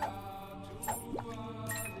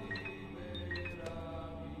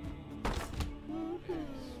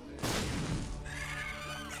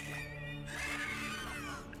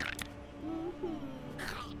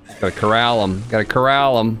 Gotta corral him. Gotta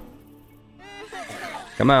corral him.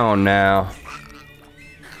 Come on now.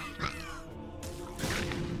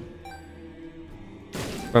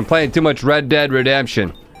 I'm playing too much Red Dead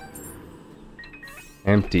Redemption.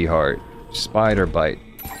 Empty heart. Spider bite.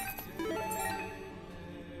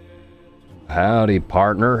 Howdy,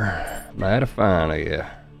 partner. Mighty fine of you.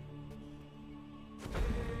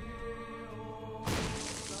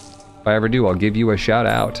 If I ever do, I'll give you a shout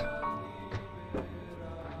out.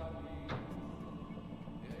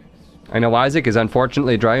 I know Isaac is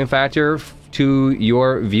unfortunately a driving factor to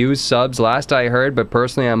your views subs last I heard, but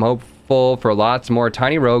personally I'm hopeful for lots more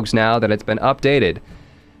Tiny Rogues now that it's been updated.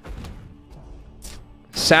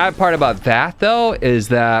 Sad part about that though is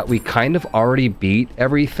that we kind of already beat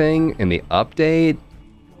everything in the update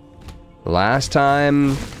last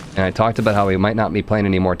time, and I talked about how we might not be playing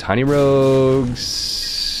any more Tiny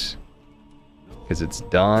Rogues because it's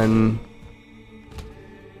done.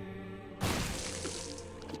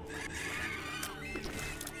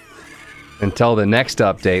 Until the next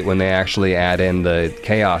update when they actually add in the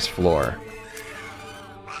chaos floor.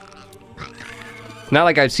 Not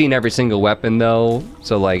like I've seen every single weapon though,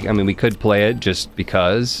 so like, I mean, we could play it just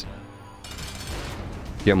because.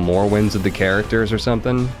 Get more wins of the characters or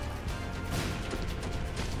something.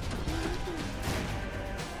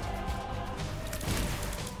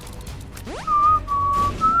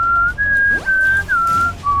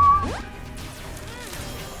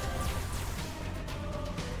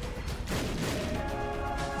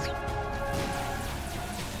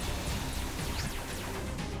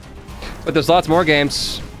 But there's lots more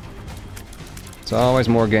games. It's always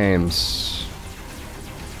more games.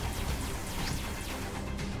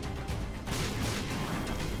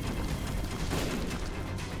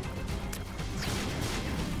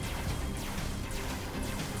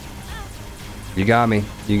 You got me.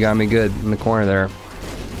 You got me good in the corner there.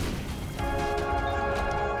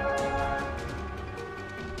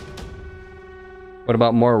 What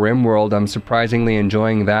about more RimWorld? I'm surprisingly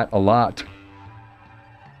enjoying that a lot.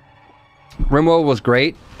 RimWorld was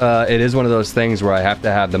great. It is one of those things where I have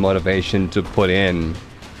to have the motivation to put in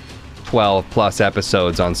 12 plus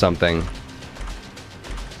episodes on something.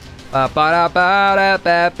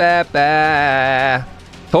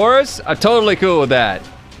 Taurus? I'm totally cool with that.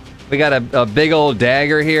 We got a big old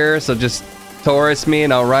dagger here, so just Taurus me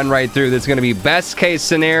and I'll run right through. This is going to be best case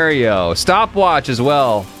scenario. Stopwatch as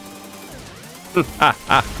well.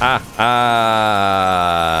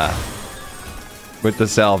 With the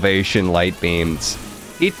salvation light beams.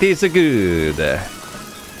 It is a good.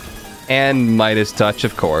 And Midas touch,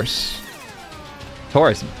 of course.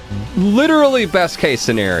 Taurus, literally best case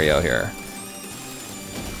scenario here.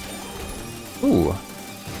 Ooh.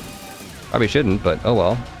 Probably shouldn't, but oh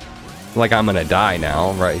well. Like I'm gonna die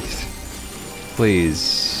now, right?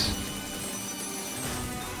 Please.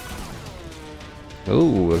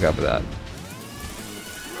 Ooh, look out for that.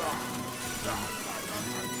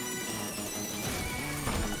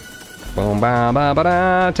 Boom, ba, ba, ba,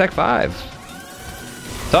 da. Tech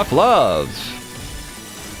 5. Tough love.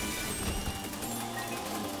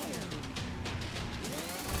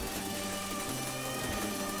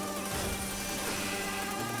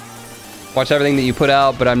 Watch everything that you put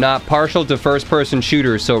out, but I'm not partial to first-person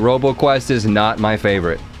shooters, so RoboQuest is not my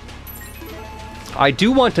favorite. I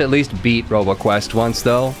do want to at least beat RoboQuest once,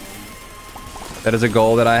 though. That is a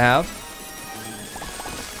goal that I have.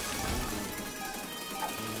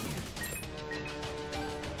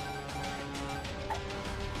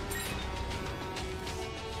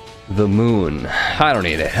 The moon. I don't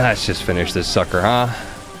need it. Let's just finish this sucker, huh?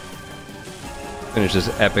 Finish this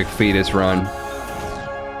epic fetus run.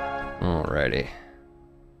 Alrighty.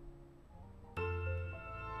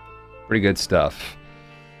 Pretty good stuff.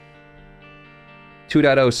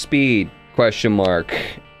 2.0 speed, question mark.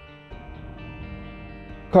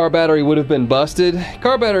 Car battery would have been busted.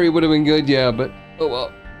 Car battery would have been good, yeah, but oh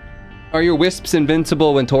well. Are your wisps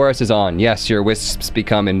invincible when Taurus is on? Yes, your wisps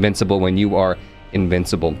become invincible when you are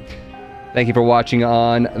invincible. Thank you for watching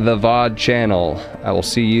on the VOD channel. I will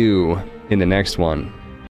see you in the next one.